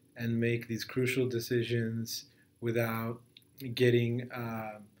leader and make these crucial decisions without getting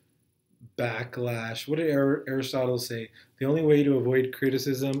backlash. What did Aristotle say? The only way to avoid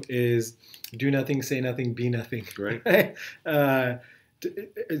criticism is do nothing, say nothing, be nothing. Right.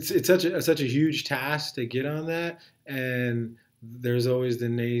 It's such a huge task to get on that, and there's always the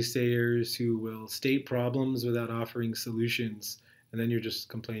naysayers who will state problems without offering solutions. And then you're just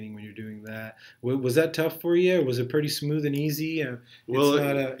complaining when you're doing that. Was that tough for you? Was it pretty smooth and easy? In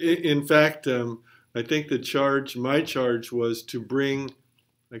fact, I think my charge was to bring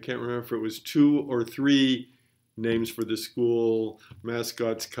I can't remember if it was 2 or 3 names for the school,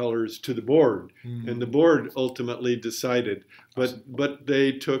 mascots, colors to the board. And the board ultimately decided. But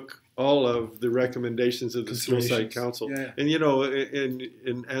they took all of the recommendations of the school site council. Yeah. And, you know,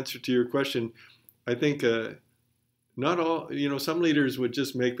 in answer to your question, I think not all, you know, some leaders would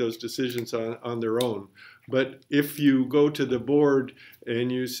just make those decisions on their own. But if you go to the board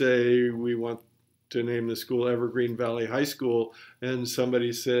and you say, we want to name the school Evergreen Valley High School, and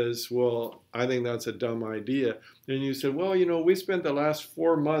somebody says, well, I think that's a dumb idea. And you said, well, you know, we spent the last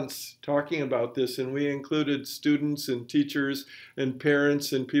 4 months talking about this, and we included students and teachers and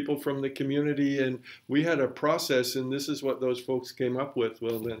parents and people from the community, and we had a process, and this is what those folks came up with.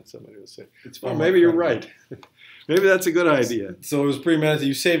 Well, then somebody will say, well, maybe you're right. Maybe that's a good idea. So it was pretty much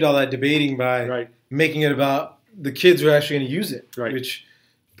you saved all that debating by making it about the kids who are actually going to use it, which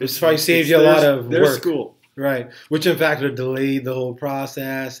it's probably saved you a lot of their work. School. Right. Which, in fact, would delay the whole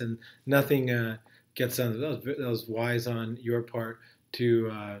process and nothing gets done. That was wise on your part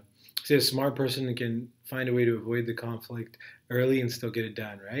to say a smart person can find a way to avoid the conflict early and still get it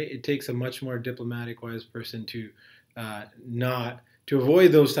done, right? It takes a much more diplomatic, wise person to to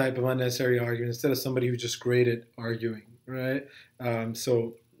avoid those type of unnecessary arguments instead of somebody who's just great at arguing, right?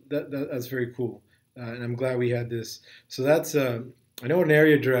 So that's very cool. And I'm glad we had this. So that's... I know what an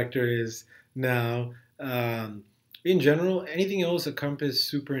area director is now. In general, anything else encompass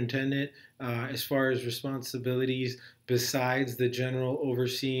superintendent as far as responsibilities besides the general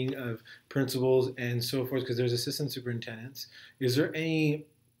overseeing of principals and so forth? Because there's assistant superintendents. Is there any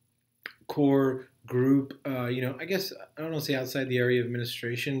core group, I guess I don't want to say outside the area of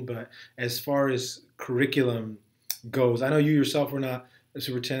administration, but as far as curriculum goes, I know you yourself were not a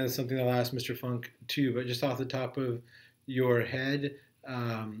superintendent. It's something I'll ask Mr. Funk too, but just off the top of your head,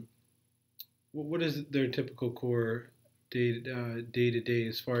 what is their typical core day to day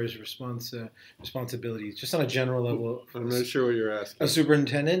as far as responsibilities, just on a general level? I'm not sure what you're asking. A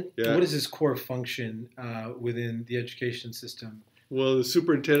superintendent, yeah. What is his core function within the education system? Well, the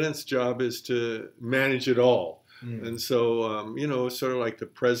superintendent's job is to manage it all. And so, sort of like the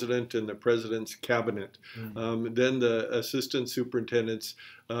president and the president's cabinet. Then the assistant superintendents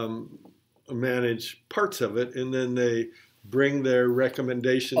manage parts of it, and then they bring their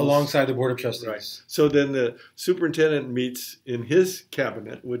recommendations alongside the board of trustees. Right. So then the superintendent meets in his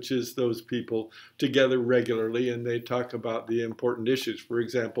cabinet, which is those people together regularly, and they talk about the important issues. For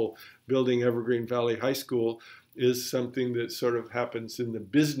example, building Evergreen Valley High School is something that sort of happens in the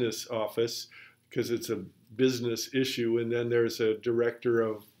business office because it's a business issue, and then there's a director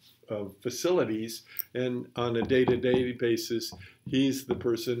of facilities, and on a day-to-day basis, he's the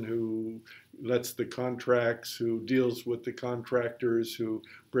person who lets the contracts, who deals with the contractors, who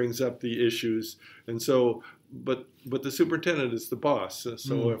brings up the issues. And so, but the superintendent is the boss.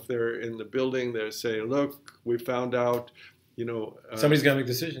 So if they're in the building, they're saying, look, we found out, somebody's got to make a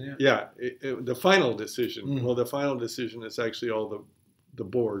decision, yeah. The final decision. Well, the final decision is actually all the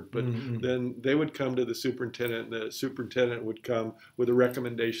board, but then they would come to the superintendent, and the superintendent would come with a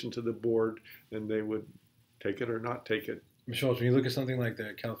recommendation to the board, and they would take it or not take it. Michelle, when you look at something like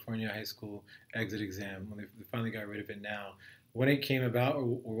the California high school exit exam, when they finally got rid of it now, when it came about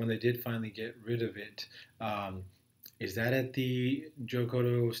or when they did finally get rid of it, is that at the Joe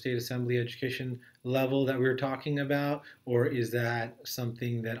Cotto State Assembly education level that we were talking about, or is that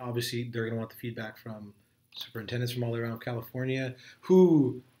something that obviously they're going to want the feedback from superintendents from all around California?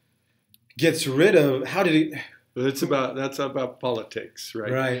 Who gets rid of? How did it? That's about politics,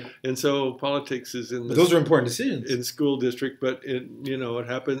 right? Right. And so politics is in those are important decisions in school district, but it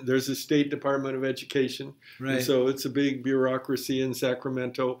happened. There's a State Department of Education, right? And so it's a big bureaucracy in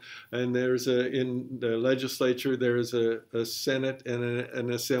Sacramento, and there's in the legislature there's a Senate and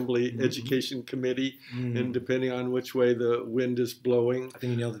an Assembly Education Committee, and depending on which way the wind is blowing, I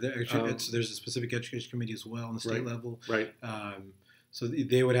think you nailed it. There's a specific education committee as well on the state level, right? So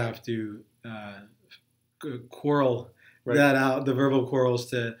they would have to quarrel that out, the verbal quarrels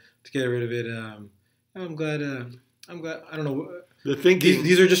to get rid of it. I'm glad. I don't know. The thinking.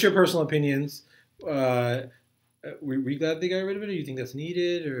 These are just your personal opinions. Were you glad they got rid of it, or do you think that's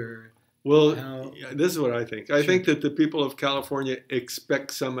needed, or? Well, this is what I think. I think that the people of California expect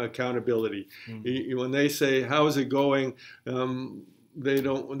some accountability. When they say, "How is it going?" They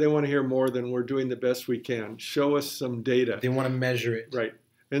want to hear more than "We're doing the best we can." Show us some data. They want to measure it, right?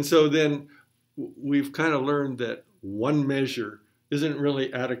 And so then we've kind of learned that one measure isn't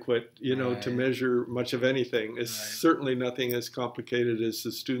really adequate, to measure much of anything. It's certainly nothing as complicated as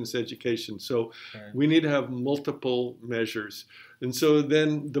the student's education. So we need to have multiple measures. And so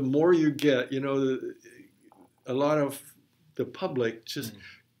then the more you get, a lot of the public just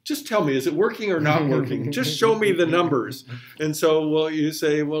just tell me, is it working or not working? Just show me the numbers. And so, well, you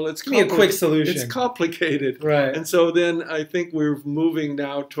say, well, it's give me a quick solution. It's complicated, right? And so then I think we're moving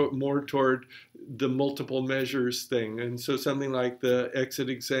now more toward the multiple measures thing. And so something like the exit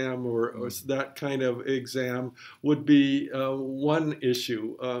exam or that kind of exam would be one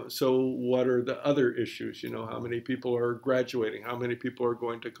issue. So what are the other issues? You know, how many people are graduating? How many people are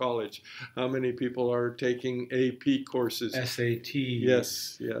going to college? How many people are taking AP courses? SAT.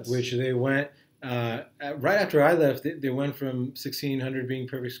 Yes, yes. Which they went, right after I left, they went from 1,600 being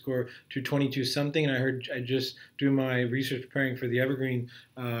perfect score to 22 something. And I just doing my research preparing for the Evergreen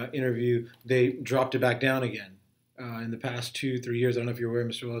interview, they dropped it back down again in the past 2-3 years. I don't know if you're aware,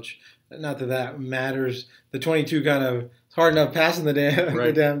 Mr. Welch. Not that that matters. The 22 kind of, it's hard enough passing the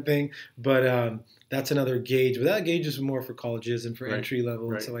damn thing, but that's another gauge. But that gauge is more for colleges and for entry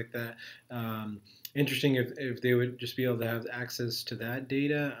level and stuff like that. Interesting if they would just be able to have access to that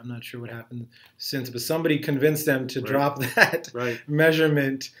data. I'm not sure what happened since, but somebody convinced them to drop that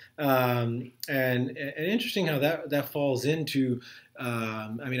measurement. And interesting how that falls into,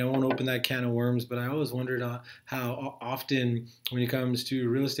 I mean, I won't open that can of worms, but I always wondered how often when it comes to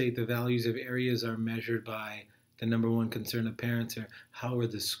real estate, the values of areas are measured by the number one concern of parents are how are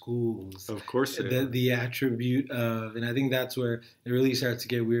the schools? Of course, the attribute of, and I think that's where it really starts to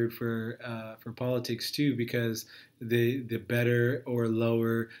get weird for politics too, because the better or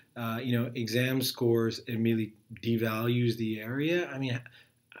lower exam scores immediately devalues the area. I mean,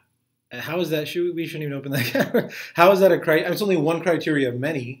 how is that? We shouldn't even open that camera. How is that a criteria? It's only one criteria of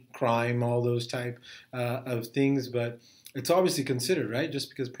many: crime, all those type of things, but. It's obviously considered, right? Just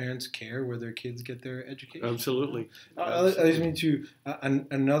because parents care where their kids get their education. Absolutely. That leads me to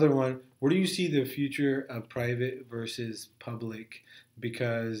another one. Where do you see the future of private versus public?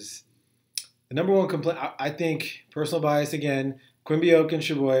 Because the number one complaint, I think, personal bias again, Quimby Oak and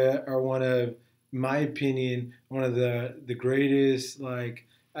Shibuya are one of, my opinion, one of the greatest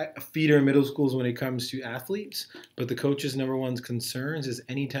feeder middle schools when it comes to athletes. But the coach's number one concerns is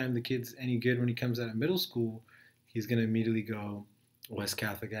anytime the kid's any good when he comes out of middle school, he's going to immediately go West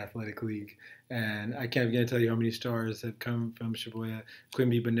Catholic Athletic League. And I can't begin to tell you how many stars have come from Shibuya,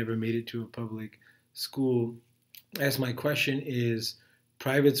 Quimby, but never made it to a public school. As my question is,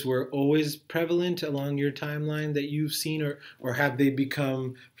 privates were always prevalent along your timeline that you've seen, or have they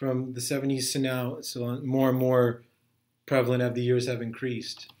become from the 70s to now so more and more prevalent as the years have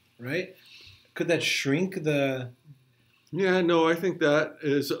increased, right? Could that shrink the... Yeah, no, I think that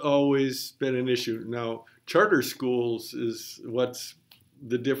has always been an issue. Now, charter schools is what's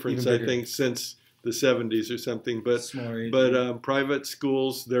the difference, I think, since the 70s or something. But private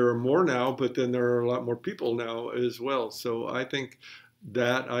schools, there are more now, but then there are a lot more people now as well. So I think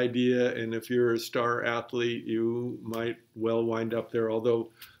that idea, and if you're a star athlete, you might well wind up there.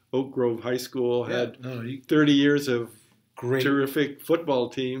 Although Oak Grove High School had 30 years of terrific football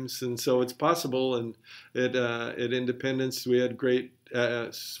teams, and so it's possible. And at Independence, we had great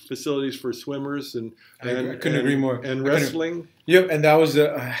facilities for swimmers and I couldn't agree more. And wrestling. Yep, and that was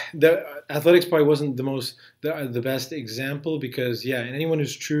the athletics probably wasn't the best example because and anyone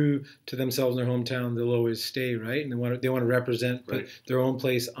who's true to themselves in their hometown, they'll always stay, right? And they want to represent put their own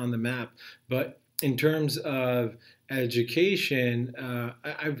place on the map. But in terms of education,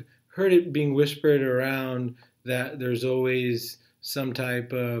 I've heard it being whispered around that there's always some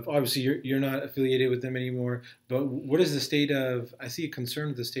type of, obviously you're not affiliated with them anymore, but what is the state of, I see a concern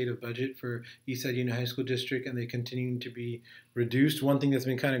with the state of budget for East Indian High School District and they continuing to be reduced. One thing that's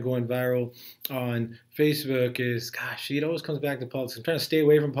been kind of going viral on Facebook is, gosh, it always comes back to politics. I'm trying to stay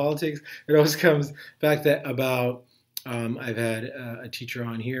away from politics. It always comes back to about, I've had a teacher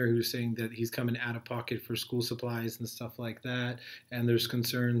on here who's saying that he's coming out of pocket for school supplies and stuff like that. And there's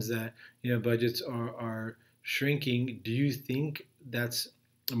concerns that, budgets are shrinking. Do you think that's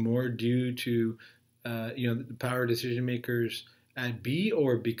more due to the power decision makers at B,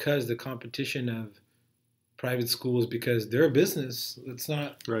 or because the competition of private schools, because they're a business? Let's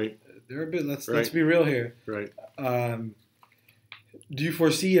not they're a bit. Let's be real here. Right. Do you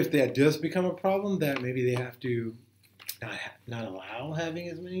foresee if that does become a problem that maybe they have to not allow having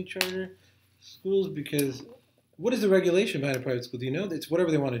as many charter schools? Because what is the regulation behind a private school? Do you know? It's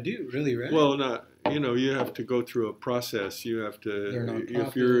whatever they want to do, really, right? Well, you have to go through a process. You have to,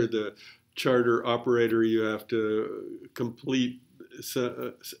 if you're the charter operator, you have to complete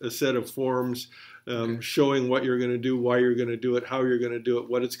a set of forms showing what you're going to do, why you're going to do it, how you're going to do it,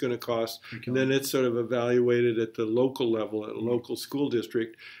 what it's going to cost. And then it's sort of evaluated at the local level, at a local school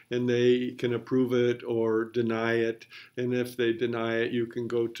district, and they can approve it or deny it. And if they deny it, you can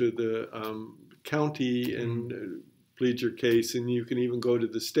go to the county and plead your case, and you can even go to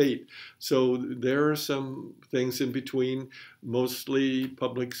the state. So there are some things in between. Mostly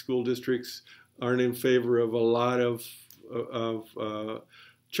public school districts aren't in favor of a lot of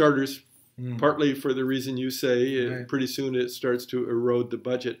charters, partly for the reason you say. Right. Pretty soon it starts to erode the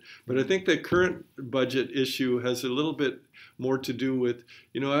budget. But I think the current budget issue has a little bit more to do with,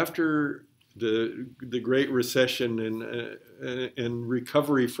 after the Great Recession and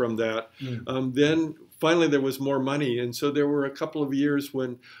recovery from that, then finally there was more money, and so there were a couple of years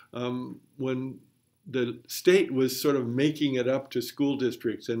when the state was sort of making it up to school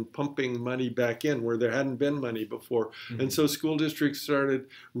districts and pumping money back in where there hadn't been money before. And so school districts started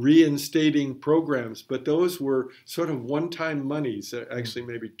reinstating programs, but those were sort of one-time monies, actually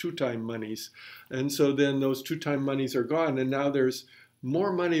maybe two-time monies. And so then those two-time monies are gone, and now there's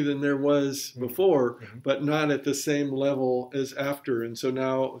more money than there was before, but not at the same level as after. And so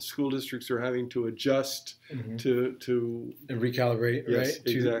now school districts are having to adjust to and recalibrate, yes, right?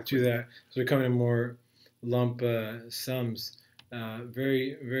 Exactly. To that. So they're coming in more lump sums.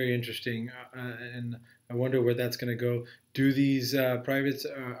 Very, very interesting. And I wonder where that's going to go. Do these privates,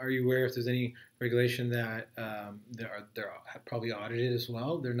 are you aware if there's any regulation that they're probably audited as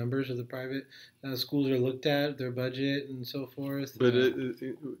well? Their numbers of the private schools are looked at, their budget and so forth. But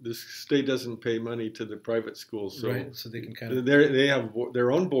the state doesn't pay money to the private schools, so, right, so they can kind of they have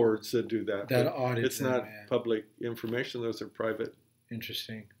their own boards that do that. That audit. It's not public information; those are private.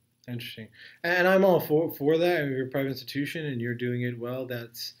 Interesting. And I'm all for that. I mean, you're a private institution and you're doing it well.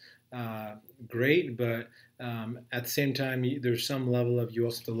 That's great, but at the same time, there's some level of you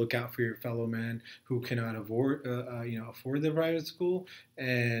also have to look out for your fellow man who cannot afford the private school.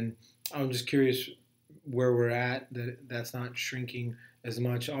 And I'm just curious where we're at. That's not shrinking as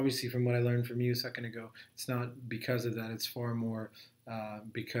much. Obviously, from what I learned from you a second ago, it's not because of that. It's far more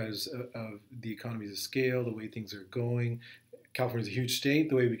because of the economies of scale, the way things are going. California is a huge state,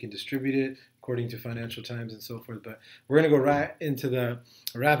 the way we can distribute it according to Financial Times and so forth. But we're going to go right into the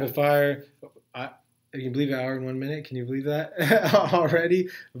rapid fire. Can you believe an hour and 1 minute? Can you believe that already?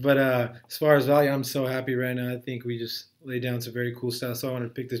 But as far as value, I'm so happy right now. I think we just laid down some very cool stuff. So I wanted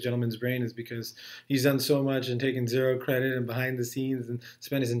to pick this gentleman's brain is because he's done so much and taken zero credit and behind the scenes and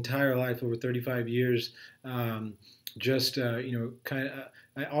spent his entire life, over 35 years,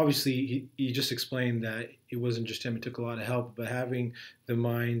 obviously he just explained that it wasn't just him, it took a lot of help, but having the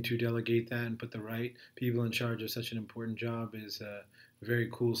mind to delegate that and put the right people in charge of such an important job is very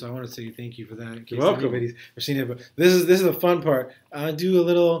cool. So I want to say thank you for that in case anybody's ever seen it. But this is the fun part. I do a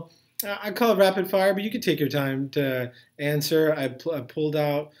little, I call it rapid fire, but you can take your time to answer. I pulled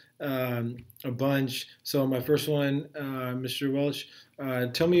out a bunch. So my first one, Mr. Welch,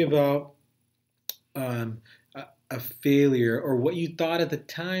 tell me about a failure or what you thought at the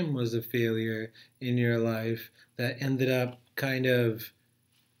time was a failure in your life that ended up kind of,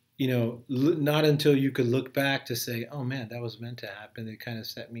 not until you could look back to say, oh man, that was meant to happen. It kind of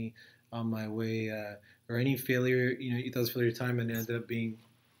set me on my way, or any failure, you thought it was failure at the time and it ended up being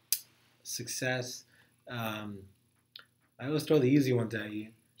success. I always throw the easy ones at you.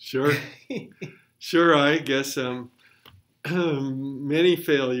 Sure. Sure. I guess, many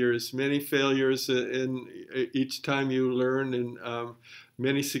failures, and each time you learn, and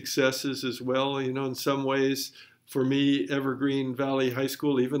many successes as well. In some ways, for me, Evergreen Valley High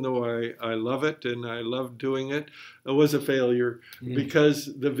School, even though I love it and I love doing it, it was a failure because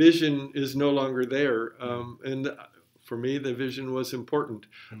the vision is no longer there. And for me, the vision was important.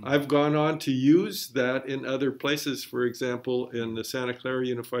 I've gone on to use that in other places. For example, in the Santa Clara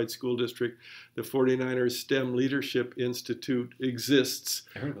Unified School District, the 49ers STEM Leadership Institute exists.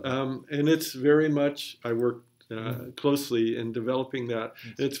 And it's very much, I worked closely in developing that.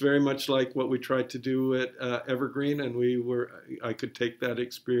 It's very much like what we tried to do at Evergreen, and I could take that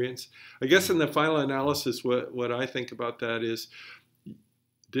experience. I guess in the final analysis, what I think about that is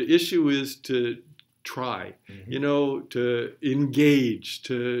the issue is to try, to engage,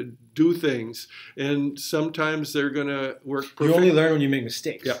 to do things. And sometimes they're going to work perfect. You only learn when you make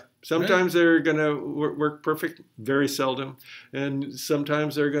mistakes. Yeah. Sometimes they're going to work perfect, very seldom. And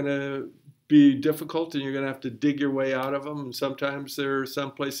sometimes they're going to be difficult and you're going to have to dig your way out of them. And sometimes they're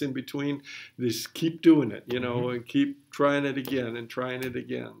someplace in between. Just keep doing it, and keep trying it again and trying it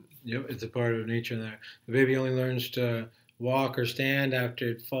again. Yep, it's a part of nature there. The baby only learns to walk or stand after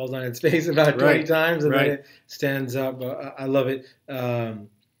it falls on its face about 20 times and then it stands up. I love it.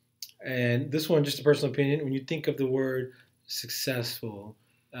 And this one, just a personal opinion, when you think of the word successful,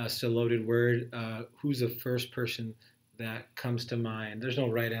 still loaded word, who's the first person that comes to mind? There's no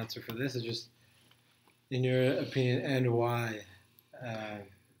right answer for this. It's just in your opinion and why.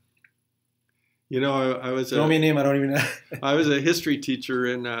 I was Throw me a name. I don't even know. I was a history teacher,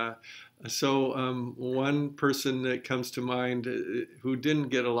 and so one person that comes to mind who didn't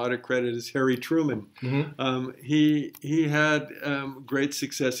get a lot of credit is Harry Truman. Mm-hmm. He had great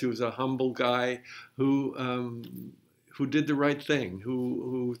success. He was a humble guy who did the right thing,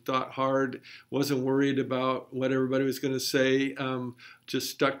 who thought hard, wasn't worried about what everybody was going to say, just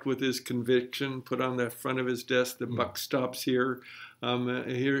stuck with his conviction, put on the front of his desk, the buck stops here.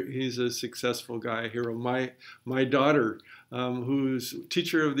 Here he's a successful guy, a hero. My daughter, who's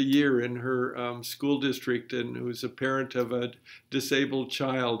teacher of the year in her school district, and who's a parent of a disabled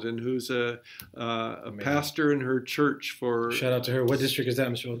child, and who's a pastor in her church. Shout out to her. What district is that,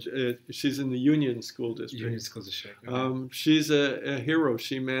 Mr. Welch? She's in the Union School District. Union School District. Okay. She's a hero.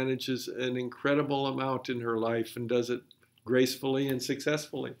 She manages an incredible amount in her life and does it gracefully and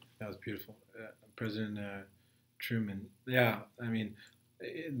successfully. That was beautiful. President Truman. Yeah, I mean,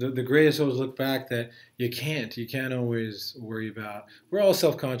 the greatest always look back that you can't always worry about. We're all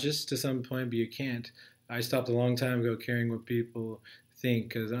self-conscious to some point, but you can't. I stopped a long time ago caring what people think,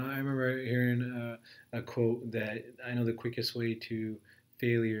 because I remember hearing a quote that I know the quickest way to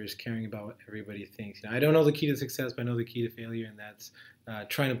failure is caring about what everybody thinks. I don't know the key to success, but I know the key to failure, and that's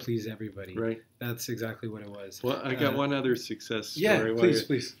trying to please everybody. Right. That's exactly what it was. Well, I got one other success story. Yeah,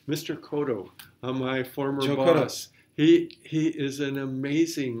 please. Mr. Cotto, my former Joe boss. He is an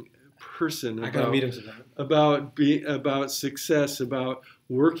amazing person. I gotta meet him sometime. About success, about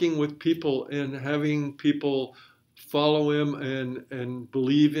working with people and having people follow him and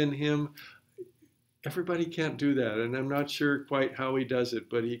believe in him. Everybody can't do that, and I'm not sure quite how he does it,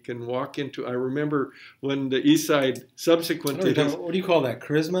 but he can walk into. I remember when the East Side, subsequent to his, what do you call that?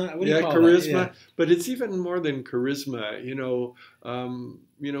 Charisma? What do you call charisma. that? Yeah. But it's even more than charisma.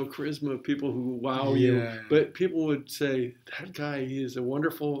 Charisma, people who wow you. But people would say, that guy, he is a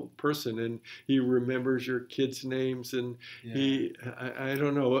wonderful person, and he remembers your kids' names, and I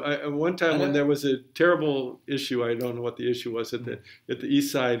don't know. One time when there was a terrible issue, I don't know what the issue was at the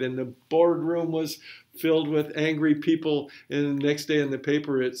East Side, and the boardroom was filled with angry people, and the next day in the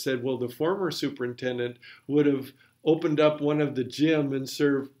paper it said, well, the former superintendent would have opened up one of the gym and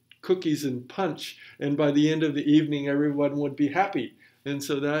served cookies and punch, and by the end of the evening everyone would be happy. And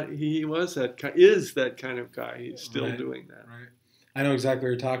so that he is that kind of guy. He's still doing that. Right. I know exactly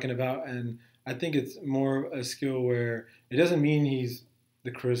what you're talking about, and I think it's more a skill where it doesn't mean he's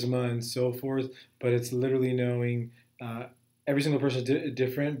the charisma and so forth, but it's literally knowing every single person is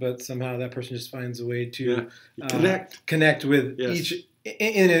different, but somehow that person just finds a way to connect with each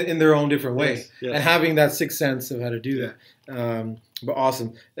in their own different way, and having that sixth sense of how to do that. But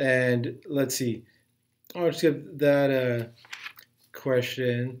awesome. And let's see. I'll just give that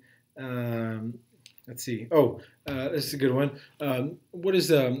question. Let's see. This is a good one. What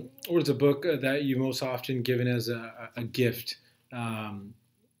is a book that you most often given as a gift?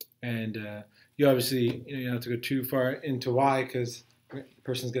 You obviously you don't have to go too far into why, because the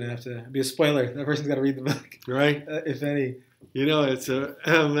person's going to have to be a spoiler. That person's got to read the book, right? If any. It's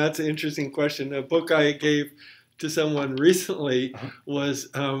that's an interesting question. A book I gave to someone recently was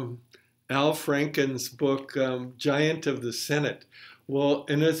Al Franken's book, Giant of the Senate. Well,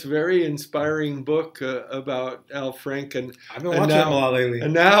 and it's a very inspiring book about Al Franken. I've been watching him a lot lately.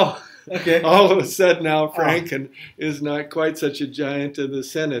 And now, all of a sudden, Al Franken is not quite such a giant of the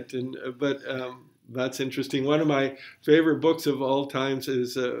Senate. But that's interesting. One of my favorite books of all times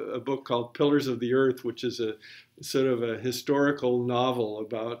is a book called Pillars of the Earth, which is a sort of a historical novel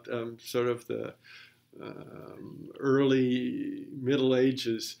about sort of the early Middle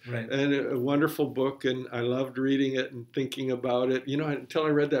Ages, and a wonderful book, and I loved reading it and thinking about it. Until I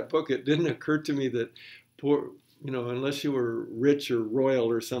read that book, it didn't occur to me that unless you were rich or royal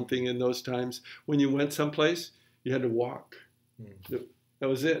or something in those times, when you went someplace, you had to walk. That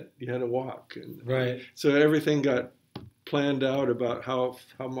was it. You had to walk, and so everything got planned out about how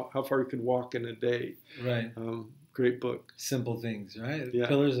far you could walk in a day. Great book. Simple things, right? Yeah.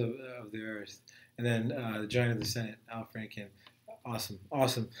 Pillars of the Earth. And then the Giant of the Senate, Al Franken. Awesome.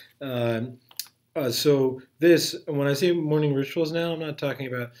 So this, when I say morning rituals now, I'm not talking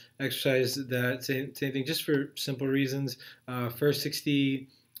about exercise that same thing, just for simple reasons. First 60,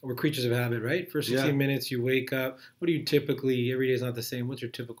 we're creatures of habit, right? First 60 minutes, you wake up. What do you typically, every day is not the same. What's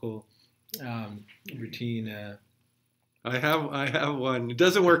your typical routine? I have one. It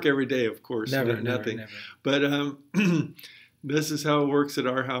doesn't work every day, of course. Never. But this is how it works at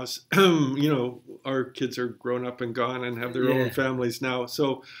our house. Our kids are grown up and gone and have their own families now.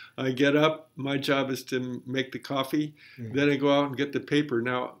 So I get up. My job is to make the coffee. Then I go out and get the paper.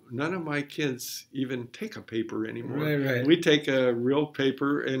 Now, none of my kids even take a paper anymore. Right. We take a real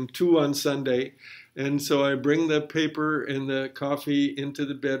paper and 2 on Sunday. And so I bring the paper and the coffee into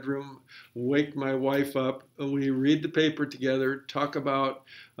the bedroom, wake my wife up, and we read the paper together, talk about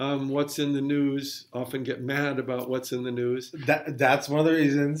what's in the news, often get mad about what's in the news. That's one of the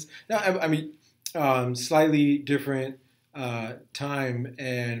reasons. No, I mean, slightly different time.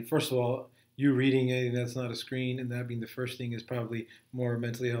 And first of all, you reading anything that's not a screen and that being the first thing is probably more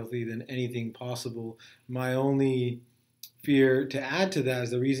mentally healthy than anything possible. My only fear to add to that is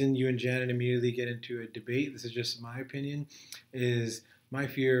the reason you and Janet immediately get into a debate. This is just my opinion, is my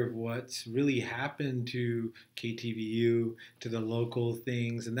fear of what's really happened to KTVU, to the local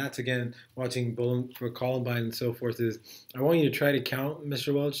things. And that's, again, watching Bowling for Columbine and so forth, is I want you to try to count,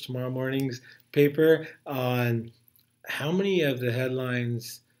 Mr. Welch, tomorrow morning's paper on how many of the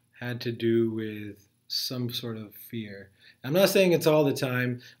headlines had to do with some sort of fear. I'm not saying it's all the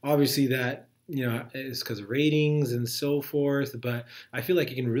time. Obviously that, it's because of ratings and so forth, but I feel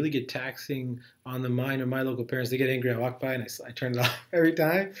like it can really get taxing on the mind of my local parents. They get angry. I walk by and I turn it off every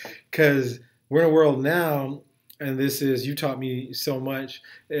time, because we're in a world now, and this is, you taught me so much,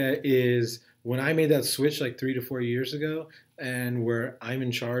 is when I made that switch like 3 to 4 years ago, and where I'm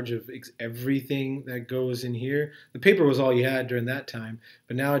in charge of everything that goes in here. The paper was all you had during that time,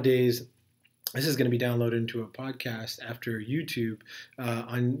 but nowadays, this is going to be downloaded into a podcast after YouTube.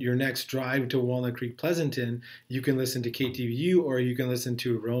 On your next drive to Walnut Creek, Pleasanton, you can listen to KTVU, or you can listen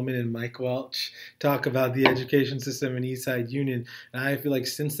to Roman and Mike Welch talk about the education system in Eastside Union. And I feel like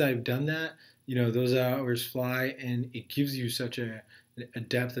since I've done that, those hours fly, and it gives you such a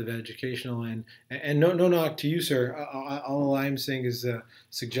depth of educational, and no knock to you, sir. All I'm saying is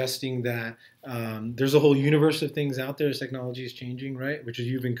suggesting that there's a whole universe of things out there as technology is changing, right? Which is,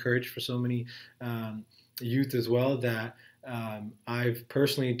 you've encouraged for so many youth as well, that I've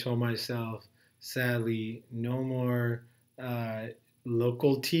personally told myself, sadly, no more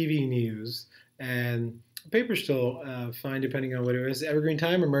local TV news, and paper's still fine depending on what it is. Evergreen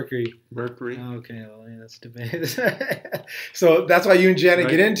Time or Mercury? Mercury. Okay, well, yeah, that's debate. So that's why you and Janet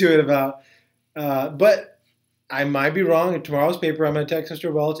get into it about. But I might be wrong. In tomorrow's paper, I'm going to text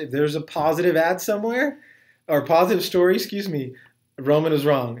Mr. Welch. If there's a positive ad somewhere, or positive story, Roman was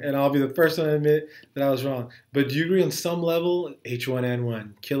wrong, and I'll be the first one to admit that I was wrong. But do you agree on some level?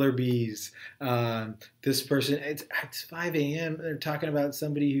 H1N1, killer bees. This person, it's 5 a.m. They're talking about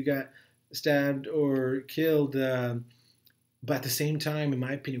somebody who got stabbed or killed, but at the same time, in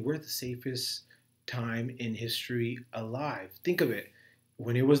my opinion, we're at the safest time in history alive. Think of it.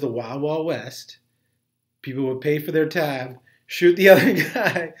 When it was the Wild Wild West, people would pay for their tab, shoot the other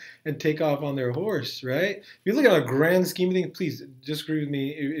guy, and take off on their horse, right? If you look at a grand scheme of things, please disagree with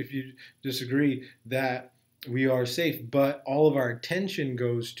me if you disagree that we are safe, but all of our attention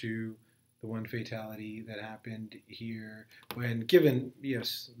goes to the one fatality that happened here, when given,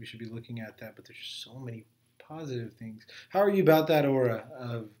 yes, we should be looking at that, but there's so many positive things. How are you about that aura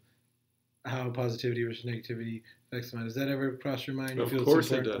of how positivity versus negativity affects the mind? Does that ever cross your mind? Of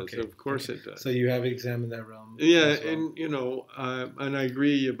course it does. Okay. Of course it does. So you have examined that realm. Yeah, well. And I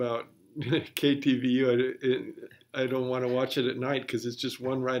agree about KTVU. I don't want to watch it at night because it's just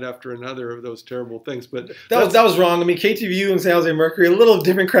one right after another of those terrible things. But that was wrong. I mean, KTVU and San Jose Mercury, a little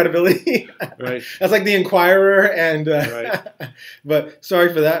different credibility. Right. That's like the Inquirer, and right. But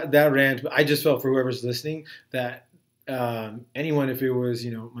sorry for that rant. But I just felt, for whoever's listening, that anyone, if it was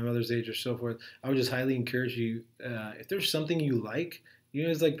my mother's age or so forth, I would just highly encourage you, if there's something you like.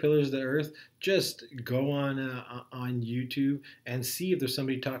 It's like Pillars of the Earth. Just go on YouTube and see if there's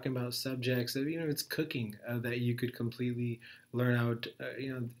somebody talking about subjects that, it's cooking, that you could completely learn out.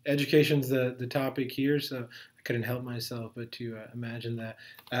 Education's the topic here, so I couldn't help myself but to imagine that.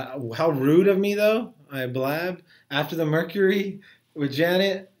 How rude of me, though. I blab after the Mercury with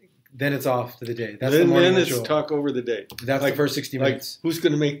Janet. Then it's off for the day. That's the morning ritual. Then it's talk over the day. That's like the first 60 minutes. Like, who's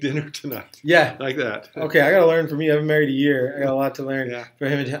going to make dinner tonight? Yeah. Like that. Okay, I got to learn from you. I've been married a year. I got a lot to learn from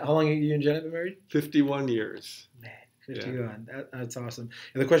him. How long have you and Janet been married? 51 years. Man, 51. Yeah. That's awesome.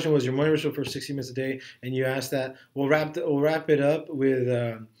 And the question was your morning ritual for 60 minutes a day, and you asked that. We'll wrap it up with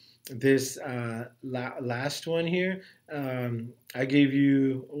this last one here. I gave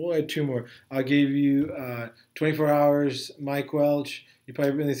you, we'll add 2 more. I gave you 24 hours, Mike Welch. You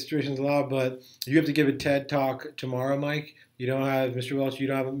probably been in these situations a lot, but you have to give a TED talk tomorrow, Mike. You don't have, Mr. Welch, you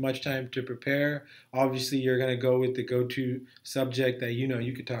don't have much time to prepare. Obviously, you're going to go with the go-to subject that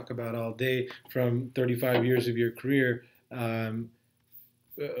you could talk about all day from 35 years of your career.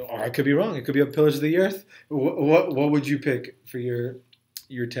 Or I could be wrong. It could be a Pillars of the Earth. What would you pick for your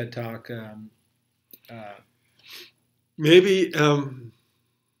TED Talk? Maybe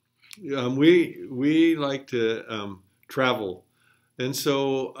we like to travel, and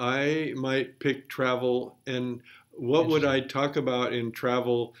so I might pick travel. And what would I talk about in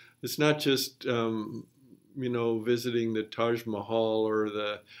travel? It's not just visiting the Taj Mahal or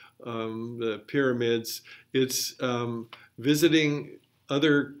the pyramids. It's visiting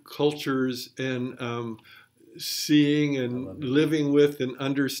other cultures and seeing and living with and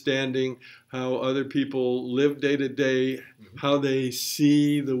understanding how other people live day to day, how they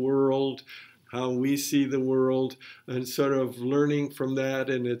see the world, how we see the world, and sort of learning from that.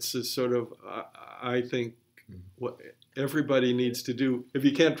 And it's a sort of, I think, what everybody needs to do. If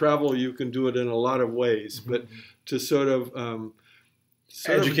you can't travel, you can do it in a lot of ways, but to sort of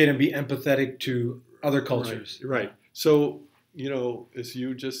educate and be empathetic to other cultures. Right. So, as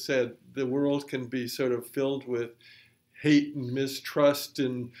you just said, the world can be sort of filled with hate and mistrust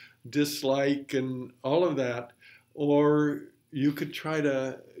and dislike and all of that. Or you could try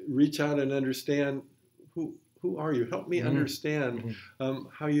to reach out and understand who are you? Help me understand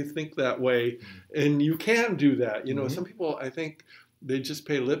how you think that way. And you can do that. Some people, I think, they just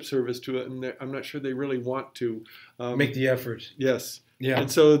pay lip service to it, and I'm not sure they really want to. Make the effort. Yes. Yeah.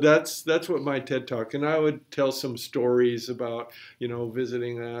 And so that's what my TED Talk. And I would tell some stories about,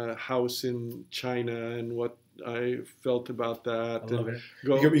 visiting a house in China and what I felt about that. I love it.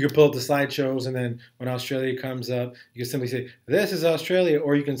 You can pull up the slideshows, and then when Australia comes up, you can simply say, "This is Australia,"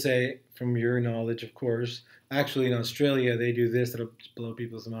 or you can say, from your knowledge, of course, actually in Australia they do this that'll blow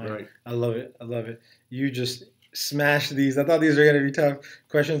people's mind. Right. I love it. I love it. You just smashed these. I thought these were going to be tough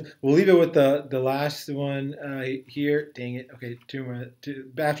questions. We'll leave it with the last one here. Dang it. Okay, two more.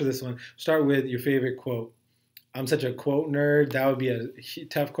 After this one, start with your favorite quote. I'm such a quote nerd. That would be a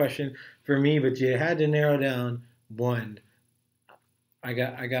tough question for me, but you had to narrow down one. I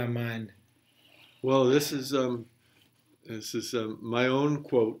got mine. Well, this is my own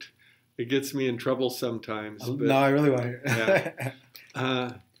quote. It gets me in trouble sometimes. But, no, I really want it.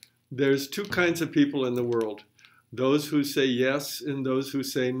 Yeah. There's two kinds of people in the world. Those who say yes and those who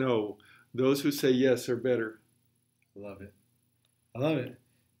say no. Those who say yes are better. I love it. I love it.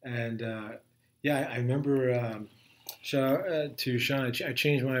 And I remember, shout out to Sean, I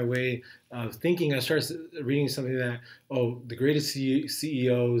changed my way of thinking. I started reading something that, the greatest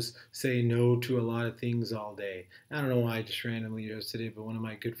CEOs say no to a lot of things all day. I don't know why I just randomly chose today, but one of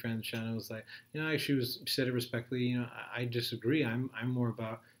my good friends, Shannon, was like, she said it respectfully, I disagree. I'm more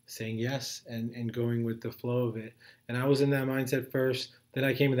about saying yes and going with the flow of it. And I was in that mindset first. Then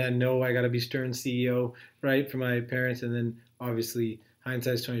I came to that, no, I got to be stern CEO, right, for my parents. And then obviously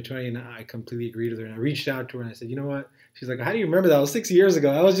hindsight's 2020, and I completely agreed with her. And I reached out to her and I said, you know what? She's like, how do you remember that? It was 6 years ago.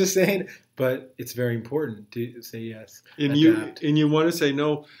 I was just saying, but it's very important to say yes. And you want to say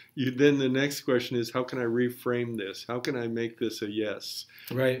no. Then the next question is, how can I reframe this? How can I make this a yes?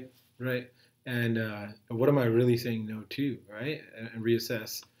 Right. And what am I really saying no to, right? And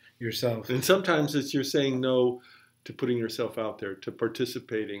reassess yourself. And sometimes it's you're saying no to putting yourself out there, to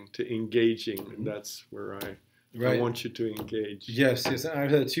participating, to engaging, and that's where I want you to engage. Yes. I've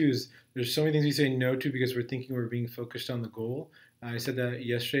said that too. There's so many things we say no to because we're thinking we're being focused on the goal. I said that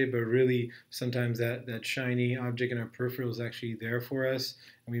yesterday, but really sometimes that shiny object in our peripheral is actually there for us,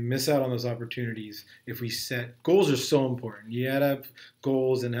 and we miss out on those opportunities if we set goals. Are so important. You add up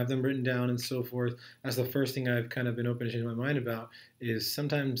goals and have them written down and so forth. That's the first thing I've kind of been open to change my mind about is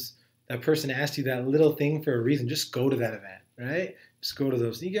sometimes that person asked you that little thing for a reason. Just go to that event, right? Just go to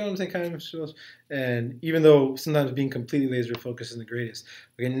those. You get what I'm saying? Kind of. And even though sometimes being completely laser focused is the greatest.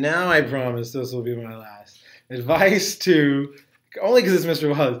 Okay, now I promise this will be my last advice to. Only because it's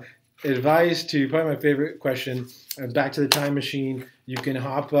Mr. Wells. Advice to probably my favorite question. Back to the time machine. You can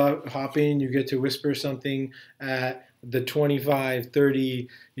hop in. You get to whisper something at the 25,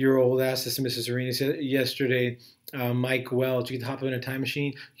 30-year-old asked this to Mrs. Serena yesterday. Mike Welch. You get to hop in a time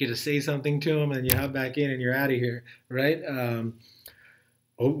machine. You get to say something to him, and you hop back in, and you're out of here. Right?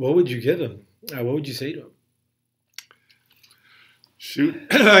 What would you give him? What would you say to him? Shoot,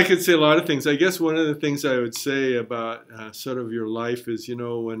 I could say a lot of things. I guess one of the things I would say about sort of your life is,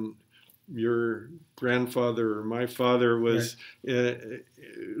 when your grandfather or my father was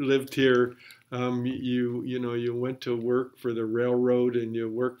lived here, you went to work for the railroad and you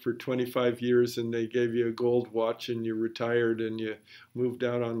worked for 25 years and they gave you a gold watch and you retired and you moved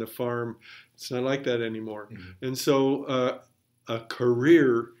out on the farm. It's not like that anymore. Mm-hmm. And so a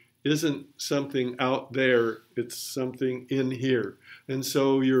career isn't something out there, it's something in here. And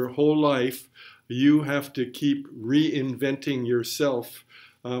so your whole life, You have to keep reinventing yourself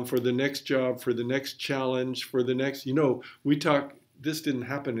for the next job, for the next challenge, for the next, this didn't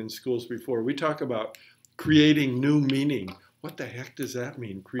happen in schools before. We talk about creating new meaning. What the heck does that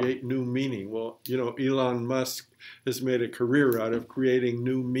mean? Create new meaning. Well, Elon Musk has made a career out of creating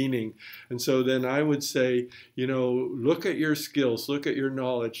new meaning. And so then I would say, look at your skills, look at your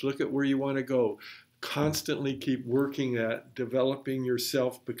knowledge, look at where you want to go. Constantly keep working at developing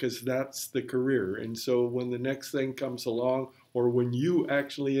yourself, because that's the career. And so when the next thing comes along, or when you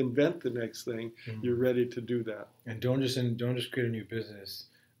actually invent the next thing, you're ready to do that. And don't just create a new business.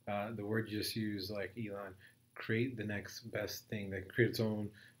 The word you just used, like Elon, create the next best thing that can create its own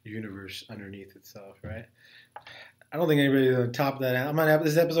universe underneath itself, right? I don't think anybody's going to top that.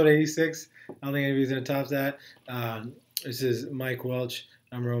 This is episode 86. I don't think anybody's going to top that. This is Mike Welch.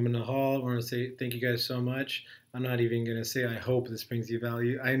 I'm Roman Nahal. I want to say thank you guys so much. I'm not even going to say I hope this brings you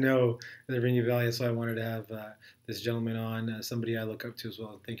value. I know that it brings you value, so I wanted to have this gentleman on, somebody I look up to as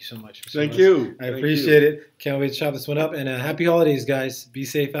well. Thank you so much. Thank you. I appreciate it. Can't wait to chop this one up. And happy holidays, guys. Be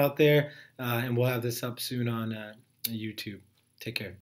safe out there, and we'll have this up soon on YouTube. Take care.